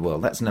service in the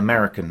world. That's an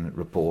American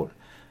report,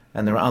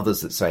 and there are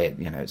others that say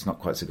it's not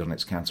quite so good on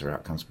its cancer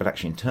outcomes, but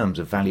actually in terms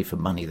of value for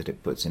money that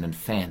it puts in and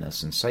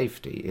fairness and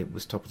safety, it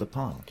was top of the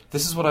pile.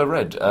 This is what I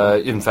read.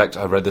 In fact,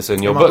 I read this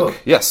in your book.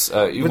 Yes.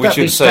 Would that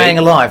be Staying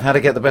Alive, How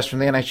to Get the Best from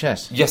the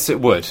NHS? Yes, it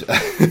would.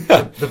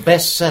 The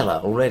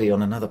bestseller already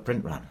on another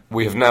print run.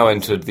 We have now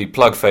entered the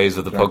plug phase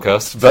of the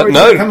podcast. But sorry,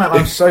 no, come on,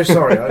 I'm so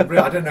sorry.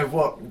 I don't know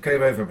what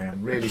came over me.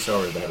 I'm really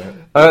sorry about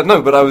it.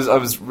 No, but I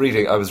was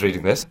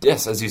reading this.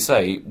 Yes, as you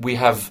say, we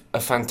have a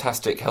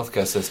fantastic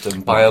healthcare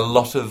system by a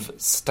lot of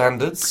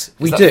standards.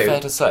 Is that fair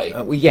to say?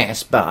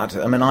 Yes, but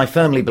I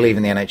firmly believe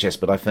in the NHS,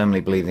 but I firmly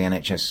believe the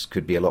NHS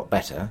could be a lot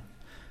better.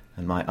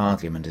 And my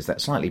argument is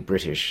that slightly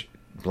British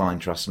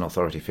blind trust and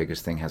authority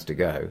figures thing has to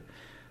go.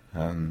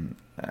 And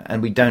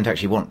we don't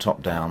actually want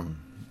top-down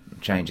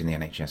change in the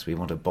NHS. We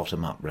want a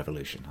bottom-up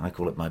revolution. I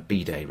call it my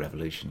B-Day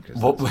revolution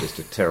because it's just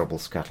a terrible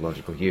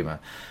scatological humour.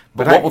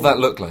 But what will that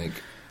look like?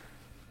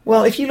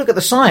 Well, if you look at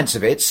the science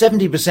of it,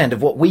 70%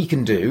 of what we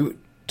can do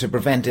to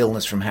prevent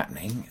illness from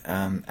happening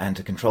and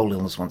to control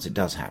illness once it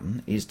does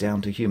happen is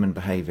down to human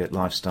behaviour,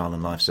 lifestyle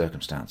and life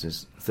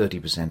circumstances.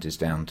 30% is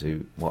down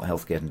to what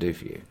healthcare can do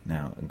for you.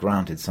 Now,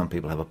 granted, some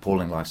people have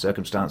appalling life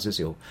circumstances.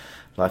 Your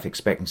life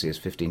expectancy is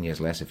 15 years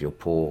less if you're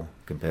poor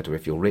compared to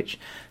if you're rich.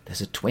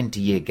 There's a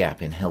 20-year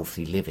gap in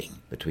healthy living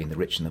between the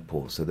rich and the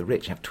poor. So the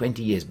rich have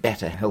 20 years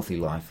better healthy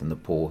life than the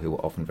poor, who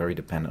are often very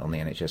dependent on the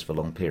NHS for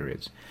long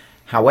periods.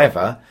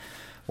 However,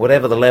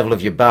 whatever the level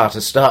of your bar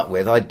to start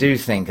with, I do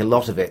think a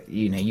lot of it,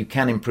 you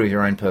can improve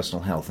your own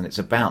personal health, and it's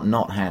about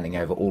not handing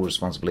over all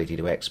responsibility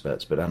to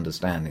experts, but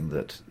understanding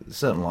that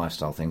certain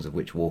lifestyle things, of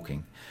which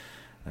walking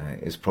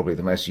is probably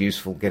the most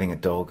useful. Getting a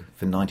dog,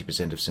 for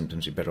 90% of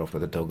symptoms, you're better off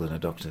with a dog than a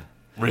doctor.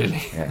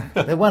 Really? Yeah.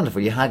 They're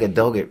wonderful. You hug a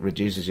dog, it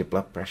reduces your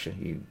blood pressure,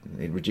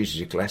 it reduces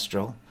your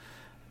cholesterol.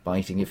 By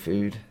eating your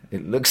food,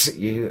 it looks at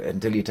you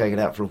until you take it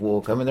out for a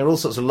walk. I mean, there are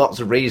lots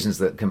of reasons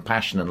that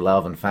compassion and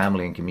love and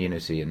family and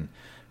community and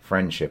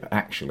friendship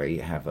actually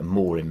have a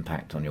more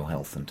impact on your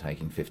health than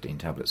taking 15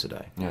 tablets a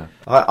day. Yeah,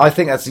 I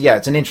think it's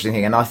an interesting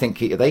thing, and I think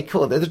they're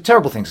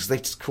terrible things because they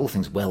just call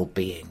things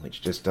well-being,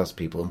 which just does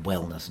people, and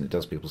wellness, and it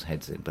does people's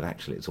heads in. But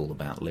actually, it's all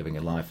about living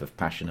a life of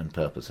passion and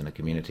purpose in a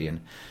community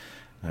and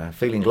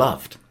feeling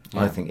loved.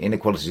 Yeah. I think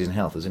inequalities in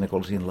health is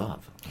inequality in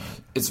love.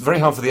 It's very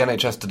hard for the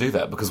NHS to do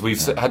that because we've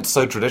had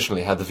so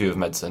traditionally had the view of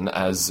medicine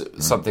as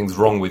something's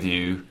wrong with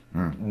you.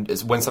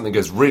 It's when something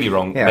goes really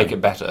wrong, make it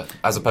better,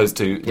 as opposed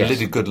to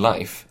live a good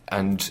life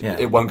and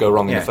it won't go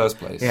wrong in the first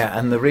place. Yeah,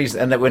 and the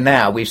reason, and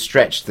that we've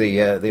stretched the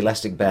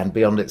elastic band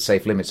beyond its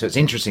safe limits. So it's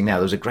interesting now.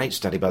 There was a great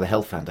study by the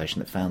Health Foundation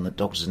that found that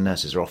doctors and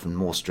nurses are often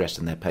more stressed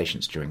than their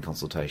patients during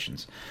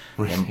consultations.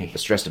 Really? They're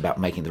stressed about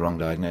making the wrong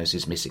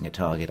diagnosis, missing a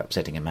target,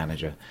 upsetting a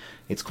manager.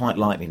 It's quite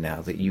likely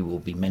now that you will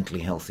be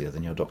mentally healthier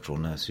than your doctor or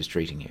nurse who's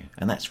treating you,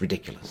 and that's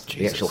ridiculous. Jesus.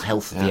 The actual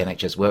health of the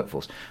NHS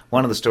workforce.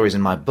 One of the stories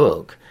in my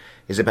book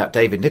is about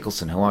David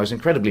Nicholson, who I was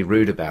incredibly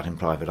rude about in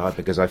private eye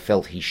because I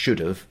felt he should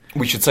have.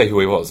 We should say who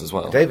he was as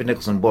well. David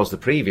Nicholson was the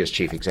previous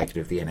chief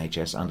executive of the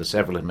NHS under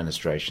several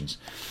administrations.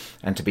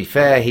 And to be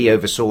fair, he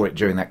oversaw it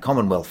during that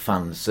Commonwealth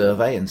Fund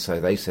survey, and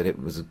so they said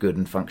it was good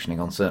and functioning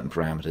on certain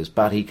parameters,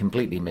 but he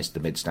completely missed the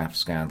mid-staff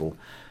scandal.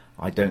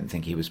 I don't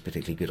think he was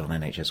particularly good on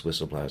NHS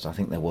whistleblowers. I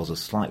think there was a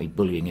slightly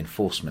bullying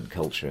enforcement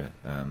culture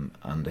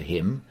under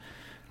him.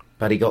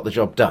 But he got the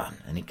job done,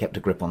 and he kept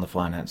a grip on the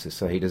finances,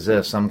 so he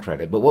deserves some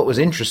credit. But what was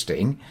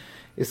interesting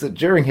is that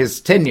during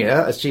his tenure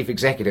as chief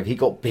executive, he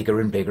got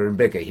bigger and bigger and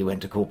bigger. He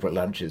went to corporate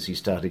lunches, he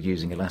started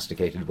using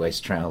elasticated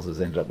waist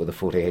trousers, ended up with a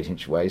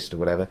 48-inch waist or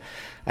whatever,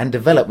 and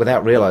developed,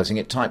 without realising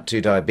it, type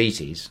 2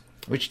 diabetes,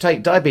 which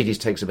diabetes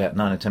takes about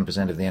 9 or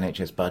 10% of the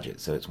NHS budget,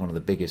 so it's one of the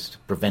biggest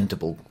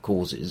preventable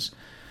causes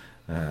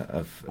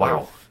of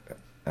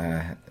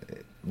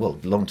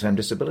long-term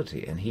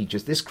disability. And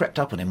this crept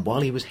up on him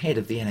while he was head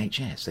of the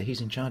NHS. So he's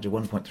in charge of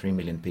 1.3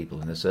 million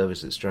people in a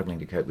service that's struggling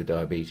to cope with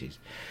diabetes.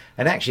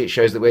 And actually it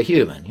shows that we're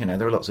human.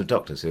 There are lots of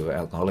doctors who are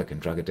alcoholic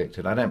and drug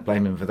addicted. I don't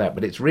blame him for that.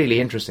 But it's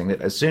really interesting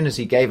that as soon as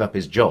he gave up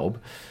his job,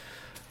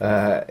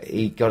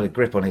 he got a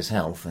grip on his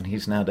health, and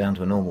he's now down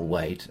to a normal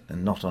weight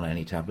and not on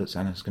any tablets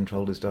and has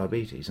controlled his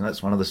diabetes. And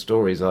that's one of the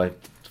stories I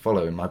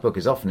follow in my book,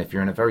 is often if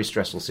you're in a very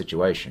stressful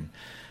situation,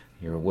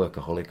 you're a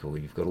workaholic or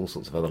you've got all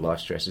sorts of other life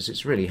stresses,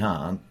 it's really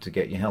hard to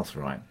get your health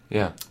right.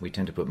 Yeah. We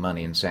tend to put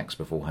money and sex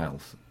before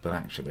health, but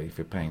actually if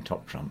you're paying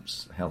top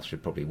trumps, health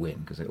should probably win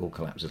because it all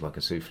collapses like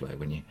a souffle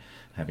when you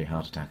have your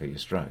heart attack or your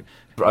stroke.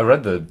 I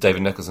read the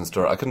David Nicholson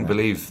story. I couldn't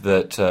believe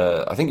that,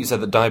 I think you said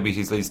that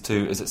diabetes leads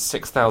to,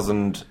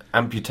 6,000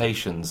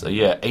 amputations a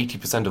year,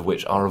 80% of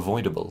which are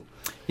avoidable.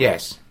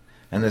 Yes.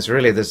 And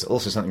there's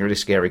also something really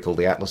scary called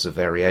the Atlas of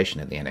Variation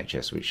at the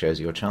NHS, which shows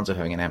your chance of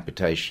having an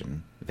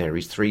amputation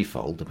varies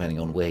threefold depending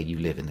on where you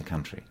live in the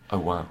country. Oh,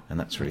 wow. And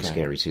that's really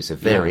scary too. So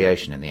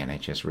variation in the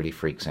NHS really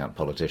freaks out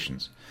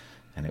politicians,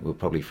 and it would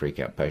probably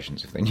freak out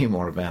patients if they knew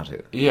more about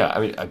it. Yeah,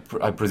 I mean,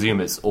 I presume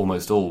it's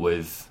almost all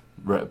with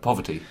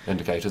poverty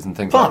indicators and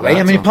things Partly, like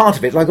that. I mean, part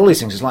of it, like all these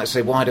things, is like,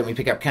 say, why don't we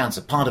pick up cancer?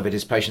 Part of it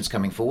is patients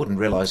coming forward and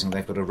realising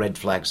they've got a red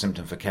flag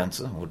symptom for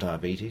cancer or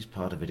diabetes.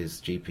 Part of it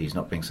is GPs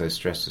not being so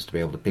stressed as to be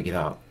able to pick it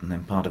up. And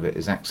then part of it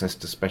is access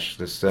to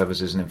specialist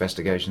services and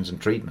investigations and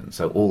treatment.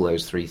 So all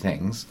those three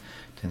things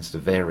tends to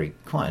vary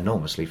quite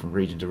enormously from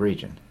region to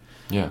region.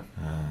 Yeah.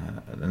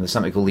 And there's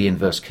something called the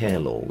inverse care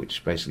law,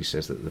 which basically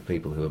says that the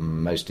people who are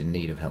most in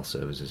need of health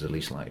services are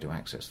least likely to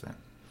access them.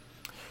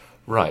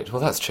 Right,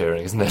 well that's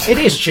cheering, isn't it? It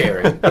is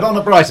cheering, but on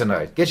a brighter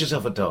note, get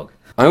yourself a dog.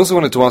 I also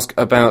wanted to ask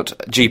about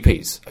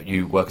GPs.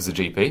 You work as a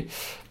GP,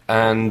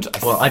 and...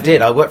 I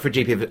did. I worked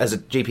as a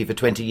GP for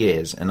 20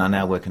 years, and I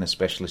now work in a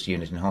specialist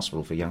unit in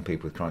hospital for young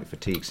people with chronic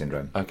fatigue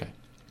syndrome. Okay.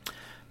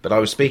 But I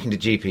was speaking to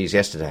GPs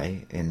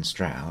yesterday in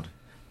Stroud,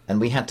 and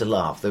we had to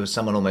laugh. There was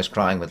someone almost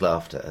crying with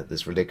laughter at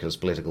this ridiculous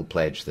political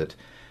pledge that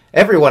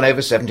everyone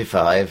over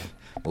 75...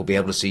 will be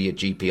able to see your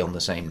GP on the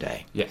same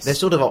day. Yes. They're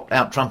sort of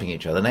out-trumping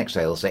each other. Next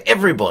day they'll say,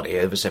 everybody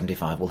over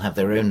 75 will have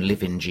their own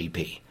live-in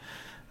GP.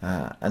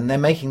 And they're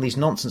making these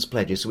nonsense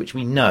pledges which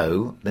we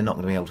know they're not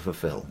going to be able to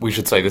fulfil. We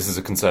should say this is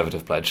a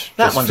Conservative pledge.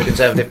 That one's a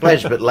Conservative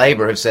pledge, but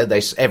Labour have said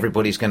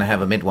everybody's going to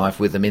have a midwife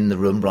with them in the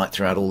room right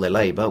throughout all their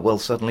labour. Well,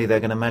 suddenly they're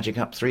going to magic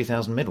up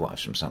 3,000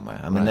 midwives from somewhere.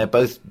 I mean, They're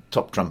both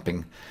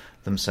top-trumping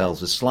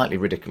themselves as slightly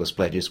ridiculous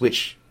pledges,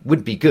 which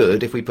would be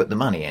good if we put the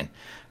money in.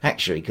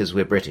 Actually, because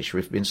we're British,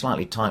 we've been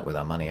slightly tight with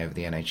our money over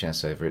the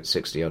NHS over its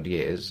 60-odd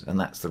years, and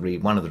that's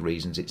one of the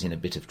reasons it's in a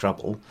bit of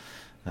trouble.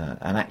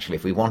 And actually,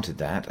 if we wanted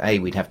that, A,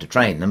 we'd have to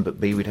train them, but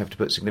B, we'd have to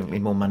put significantly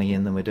more money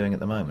in than we're doing at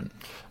the moment.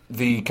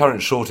 The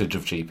current shortage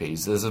of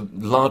GPs, there's a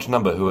large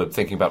number who are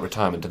thinking about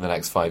retirement in the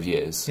next 5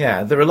 years.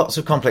 Yeah, there are lots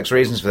of complex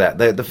reasons for that.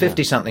 The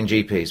 50-something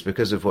GPs,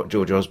 because of what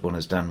George Osborne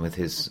has done with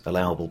his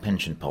allowable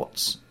pension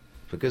pots,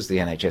 because the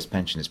NHS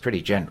pension is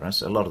pretty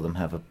generous, a lot of them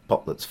have a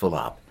pot that's full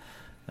up,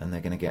 and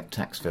they're going to get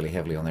taxed fairly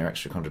heavily on their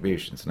extra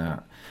contributions.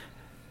 Now,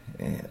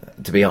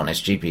 to be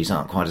honest, GPs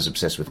aren't quite as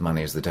obsessed with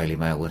money as the Daily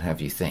Mail would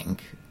have you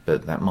think,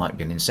 but that might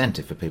be an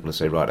incentive for people to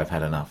say, right, I've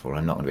had enough, or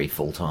I'm not going to be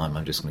full-time,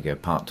 I'm just going to go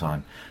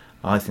part-time.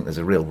 I think there's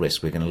a real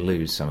risk we're going to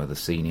lose some of the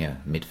senior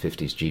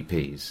mid-50s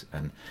GPs.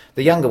 And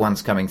the younger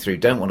ones coming through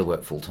don't want to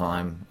work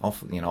full-time.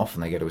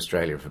 Often they go to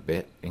Australia for a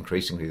bit.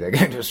 Increasingly they're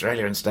going to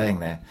Australia and staying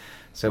there.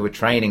 So we're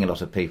training a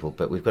lot of people,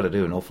 but we've got to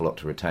do an awful lot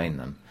to retain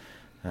them.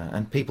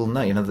 And people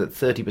know, that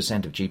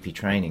 30% of GP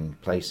training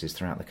places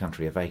throughout the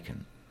country are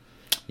vacant.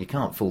 You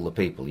can't fool the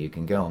people. You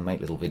can go and make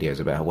little videos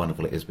about how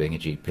wonderful it is being a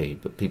GP,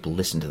 but people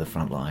listen to the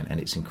front line, and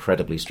it's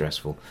incredibly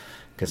stressful,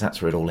 because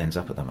that's where it all ends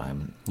up at the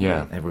moment.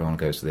 Yeah. Everyone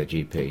goes to their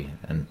GP,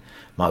 and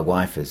my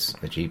wife is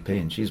a GP,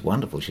 and she's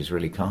wonderful. She's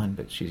really kind,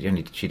 but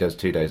she does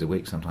 2 days a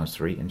week, sometimes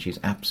 3, and she's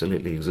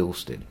absolutely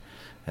exhausted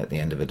at the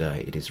end of a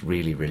day. It is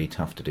really, really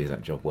tough to do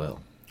that job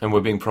well. And we're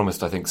being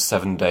promised, I think,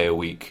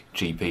 7-day-a-week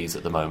GPs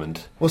at the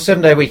moment. Well,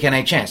 7-day-a-week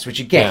NHS,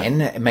 which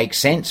again it makes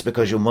sense,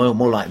 because you're more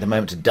likely at the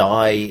moment to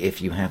die if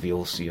you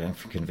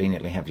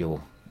conveniently have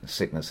your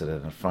sickness at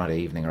a Friday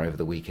evening or over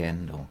the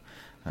weekend.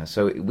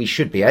 So we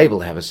should be able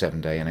to have a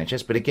 7-day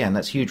NHS, but again,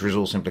 that's huge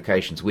resource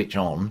implications, which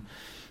on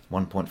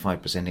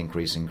 1.5%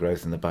 increase in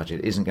growth in the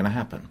budget isn't going to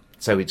happen.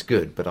 So it's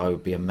good, but I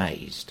would be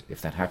amazed if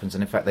that happens.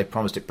 And in fact, they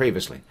promised it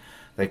previously.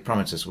 They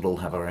promised us we'll all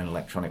have our own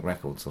electronic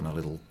records on a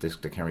little disc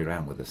to carry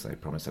around with us. They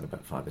promised that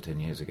about 5 or 10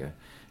 years ago.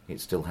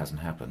 It still hasn't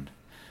happened.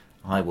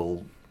 I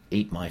will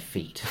eat my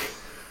feet.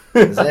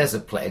 There's a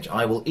pledge.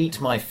 I will eat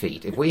my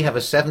feet. If we have a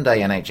 7-day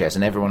NHS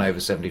and everyone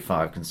over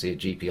 75 can see a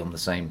GP on the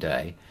same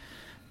day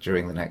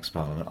during the next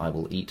Parliament, I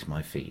will eat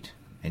my feet.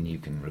 And you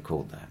can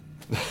record that.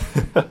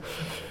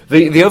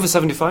 The over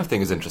 75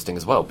 thing is interesting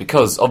as well,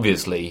 because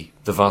obviously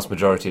the vast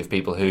majority of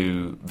people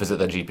who visit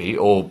their GP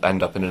or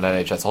end up in an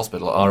NHS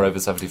hospital are over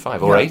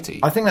 75 or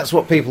 80. I think that's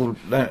what people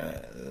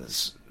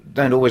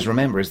don't always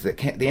remember, is that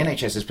the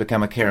NHS has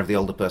become a care of the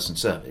older person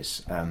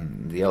service.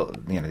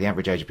 The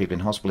average age of people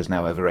in hospital is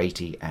now over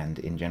 80, and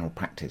in general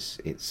practice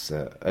it's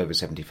over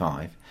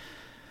 75.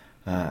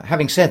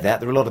 Having said that,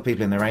 there are a lot of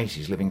people in their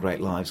 80s living great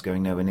lives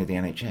going nowhere near the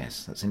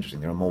NHS. That's interesting.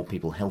 There are more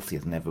people healthier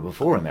than ever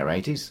before in their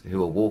 80s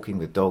who are walking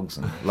with dogs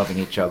and loving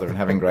each other and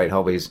having great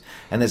hobbies.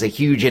 And there's a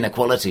huge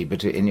inequality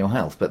in your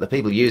health. But the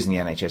people using the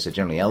NHS are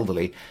generally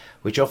elderly,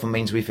 which often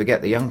means we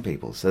forget the young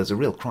people. So there's a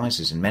real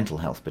crisis in mental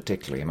health,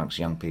 particularly amongst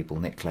young people.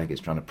 Nick Clegg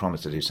is trying to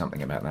promise to do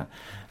something about that.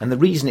 And the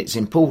reason it's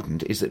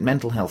important is that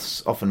mental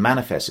health often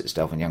manifests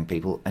itself in young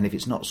people, and if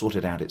it's not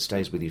sorted out, it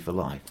stays with you for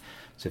life.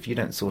 So if you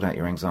don't sort out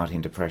your anxiety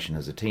and depression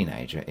as a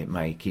teenager, it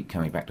may keep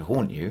coming back to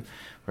haunt you,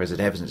 whereas at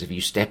Evanston's, if you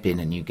step in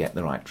and you get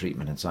the right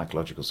treatment and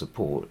psychological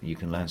support, you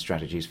can learn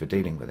strategies for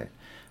dealing with it.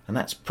 And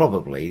that's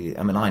probably,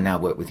 I now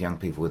work with young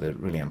people with a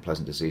really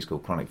unpleasant disease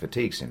called chronic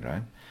fatigue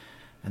syndrome,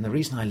 and the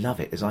reason I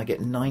love it is I get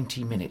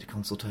 90-minute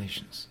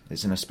consultations.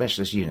 It's in a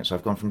specialist unit, so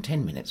I've gone from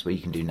 10 minutes where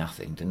you can do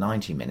nothing to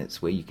 90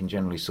 minutes where you can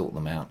generally sort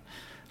them out,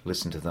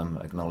 listen to them,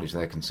 acknowledge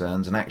their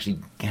concerns, and actually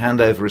hand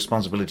over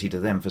responsibility to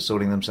them for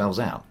sorting themselves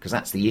out. Because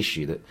that's the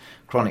issue, that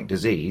chronic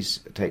disease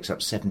takes up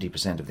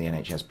 70% of the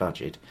NHS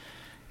budget.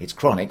 It's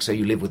chronic, so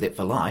you live with it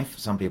for life.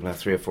 Some people have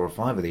 3 or 4 or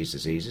 5 of these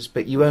diseases,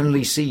 but you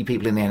only see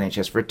people in the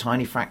NHS for a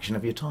tiny fraction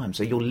of your time.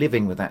 So you're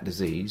living with that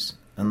disease,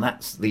 and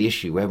that's the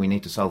issue where we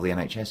need to solve the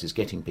NHS, is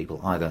getting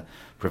people either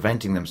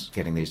preventing them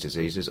getting these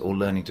diseases or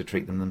learning to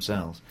treat them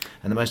themselves.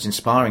 And the most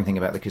inspiring thing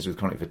about the kids with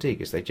chronic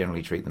fatigue is they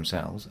generally treat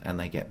themselves and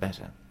they get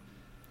better.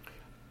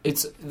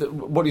 It's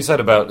what you said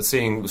about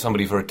seeing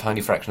somebody for a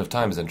tiny fraction of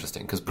time is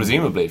interesting, because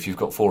presumably if you've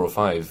got 4 or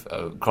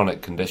 5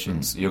 chronic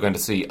conditions, you're going to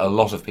see a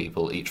lot of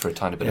people each for a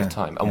tiny bit of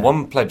time. And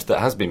one pledge that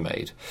has been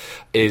made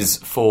is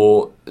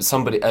for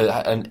somebody,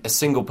 a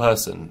single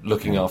person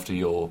looking after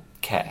your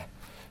care.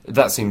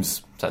 That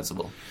seems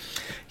sensible.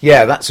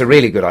 Yeah, that's a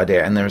really good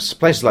idea, and there's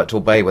places like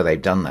Torbay where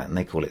they've done that, and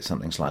they call it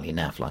something slightly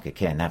naff, like a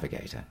care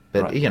navigator.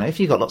 But, right. If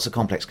you've got lots of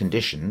complex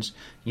conditions,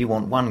 you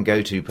want one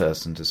go-to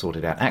person to sort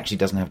it out. Actually,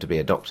 it doesn't have to be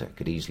a doctor. It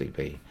could easily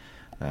be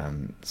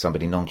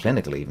somebody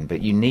non-clinical even,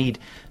 but you need...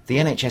 The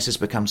NHS has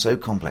become so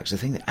complex. The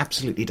thing that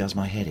absolutely does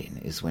my head in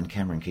is when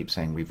Cameron keeps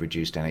saying we've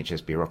reduced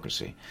NHS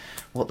bureaucracy.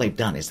 What they've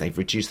done is they've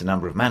reduced the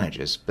number of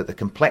managers, but the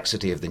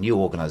complexity of the new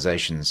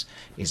organisations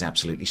is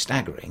absolutely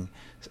staggering,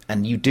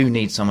 and you do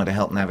need someone to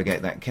help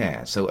navigate that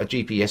care. So a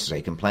GP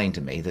yesterday complained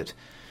to me that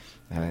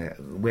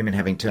women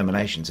having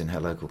terminations in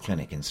her local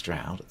clinic in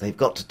Stroud, they've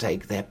got to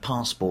take their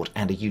passport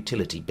and a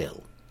utility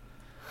bill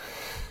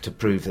to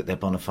prove that they're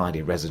bona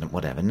fide resident,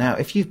 whatever. Now,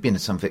 if you've been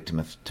some victim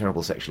of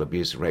terrible sexual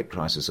abuse, or rape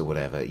crisis or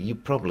whatever, you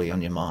probably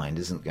on your mind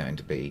isn't going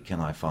to be, can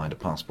I find a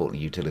passport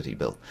and a utility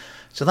bill?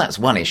 So that's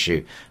one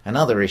issue.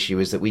 Another issue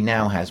is that we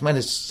now have, well,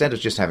 instead of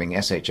just having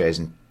SHAs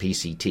and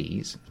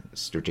PCTs,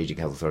 Strategic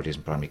Health Authorities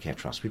and Primary Care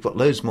Trusts, we've got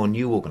loads more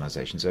new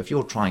organisations. So if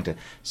you're trying to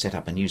set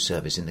up a new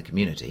service in the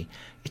community,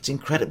 it's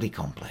incredibly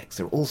complex.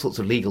 There are all sorts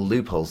of legal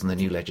loopholes in the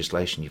new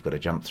legislation you've got to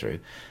jump through.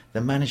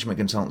 The management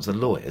consultants, the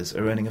lawyers,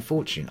 are earning a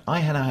fortune.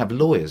 I now have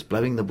lawyers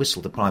blowing the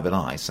whistle to Private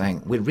Eye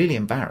saying we're really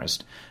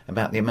embarrassed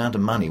about the amount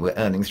of money we're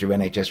earning through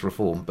NHS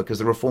reform because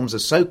the reforms are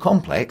so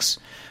complex,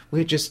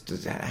 we're just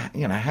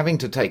having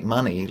to take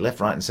money left,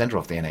 right and centre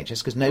off the NHS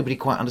because nobody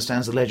quite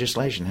understands the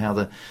legislation, how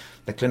the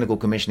clinical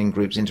commissioning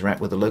groups interact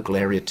with the local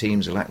area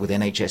teams, react with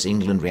NHS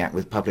England, react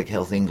with Public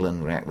Health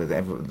England, react with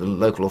the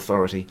local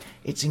authority.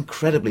 It's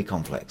incredibly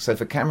complex. So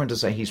for Cameron to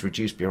say he's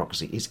reduced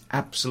bureaucracy is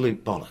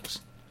absolute bollocks.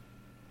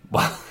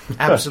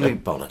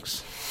 Absolute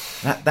bollocks.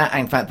 That,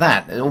 in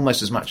fact,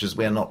 almost as much as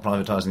we're not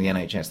privatising the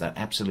NHS, that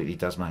absolutely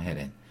does my head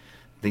in.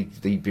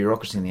 The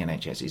bureaucracy in the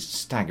NHS is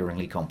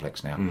staggeringly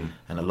complex now,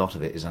 and a lot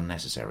of it is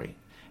unnecessary.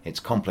 It's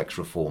complex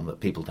reform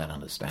that people don't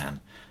understand,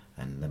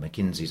 and the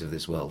McKinseys of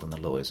this world and the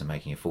lawyers are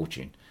making a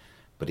fortune.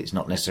 But it's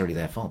not necessarily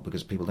their fault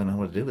because people don't know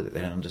what to do with it.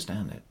 They don't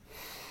understand it.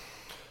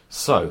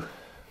 So,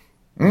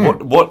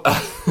 what?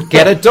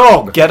 Get a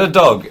dog! Get a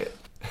dog!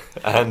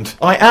 And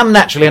I am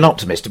naturally an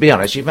optimist, to be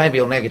honest. You may be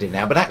all negative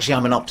now, but actually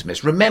I'm an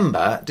optimist.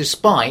 Remember,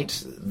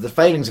 despite the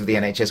failings of the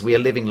NHS, we are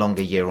living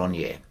longer year on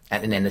year.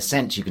 And in a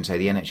sense, you can say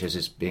the NHS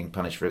is being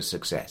punished for its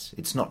success.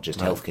 It's not just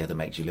healthcare that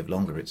makes you live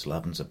longer. It's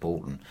love and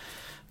support and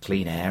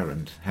clean air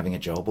and having a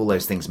job. All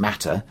those things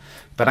matter.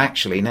 But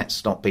actually,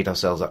 let's not beat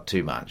ourselves up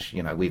too much.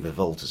 You know, we've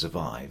evolved to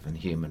survive, and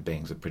human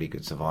beings are pretty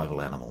good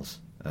survival animals.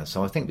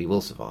 So I think we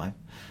will survive.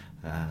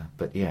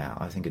 But yeah,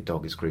 I think a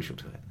dog is crucial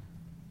to it.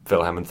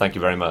 Phil Hammond, thank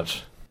you very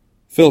much.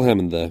 Phil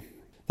Hammond there.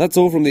 That's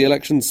all from the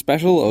election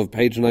special of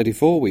Page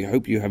 94. We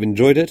hope you have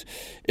enjoyed it.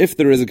 If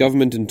there is a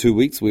government in 2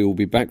 weeks, we will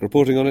be back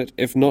reporting on it.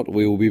 If not,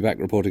 we will be back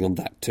reporting on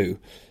that too.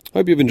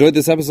 Hope you've enjoyed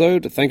this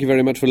episode. Thank you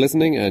very much for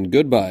listening, and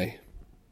goodbye.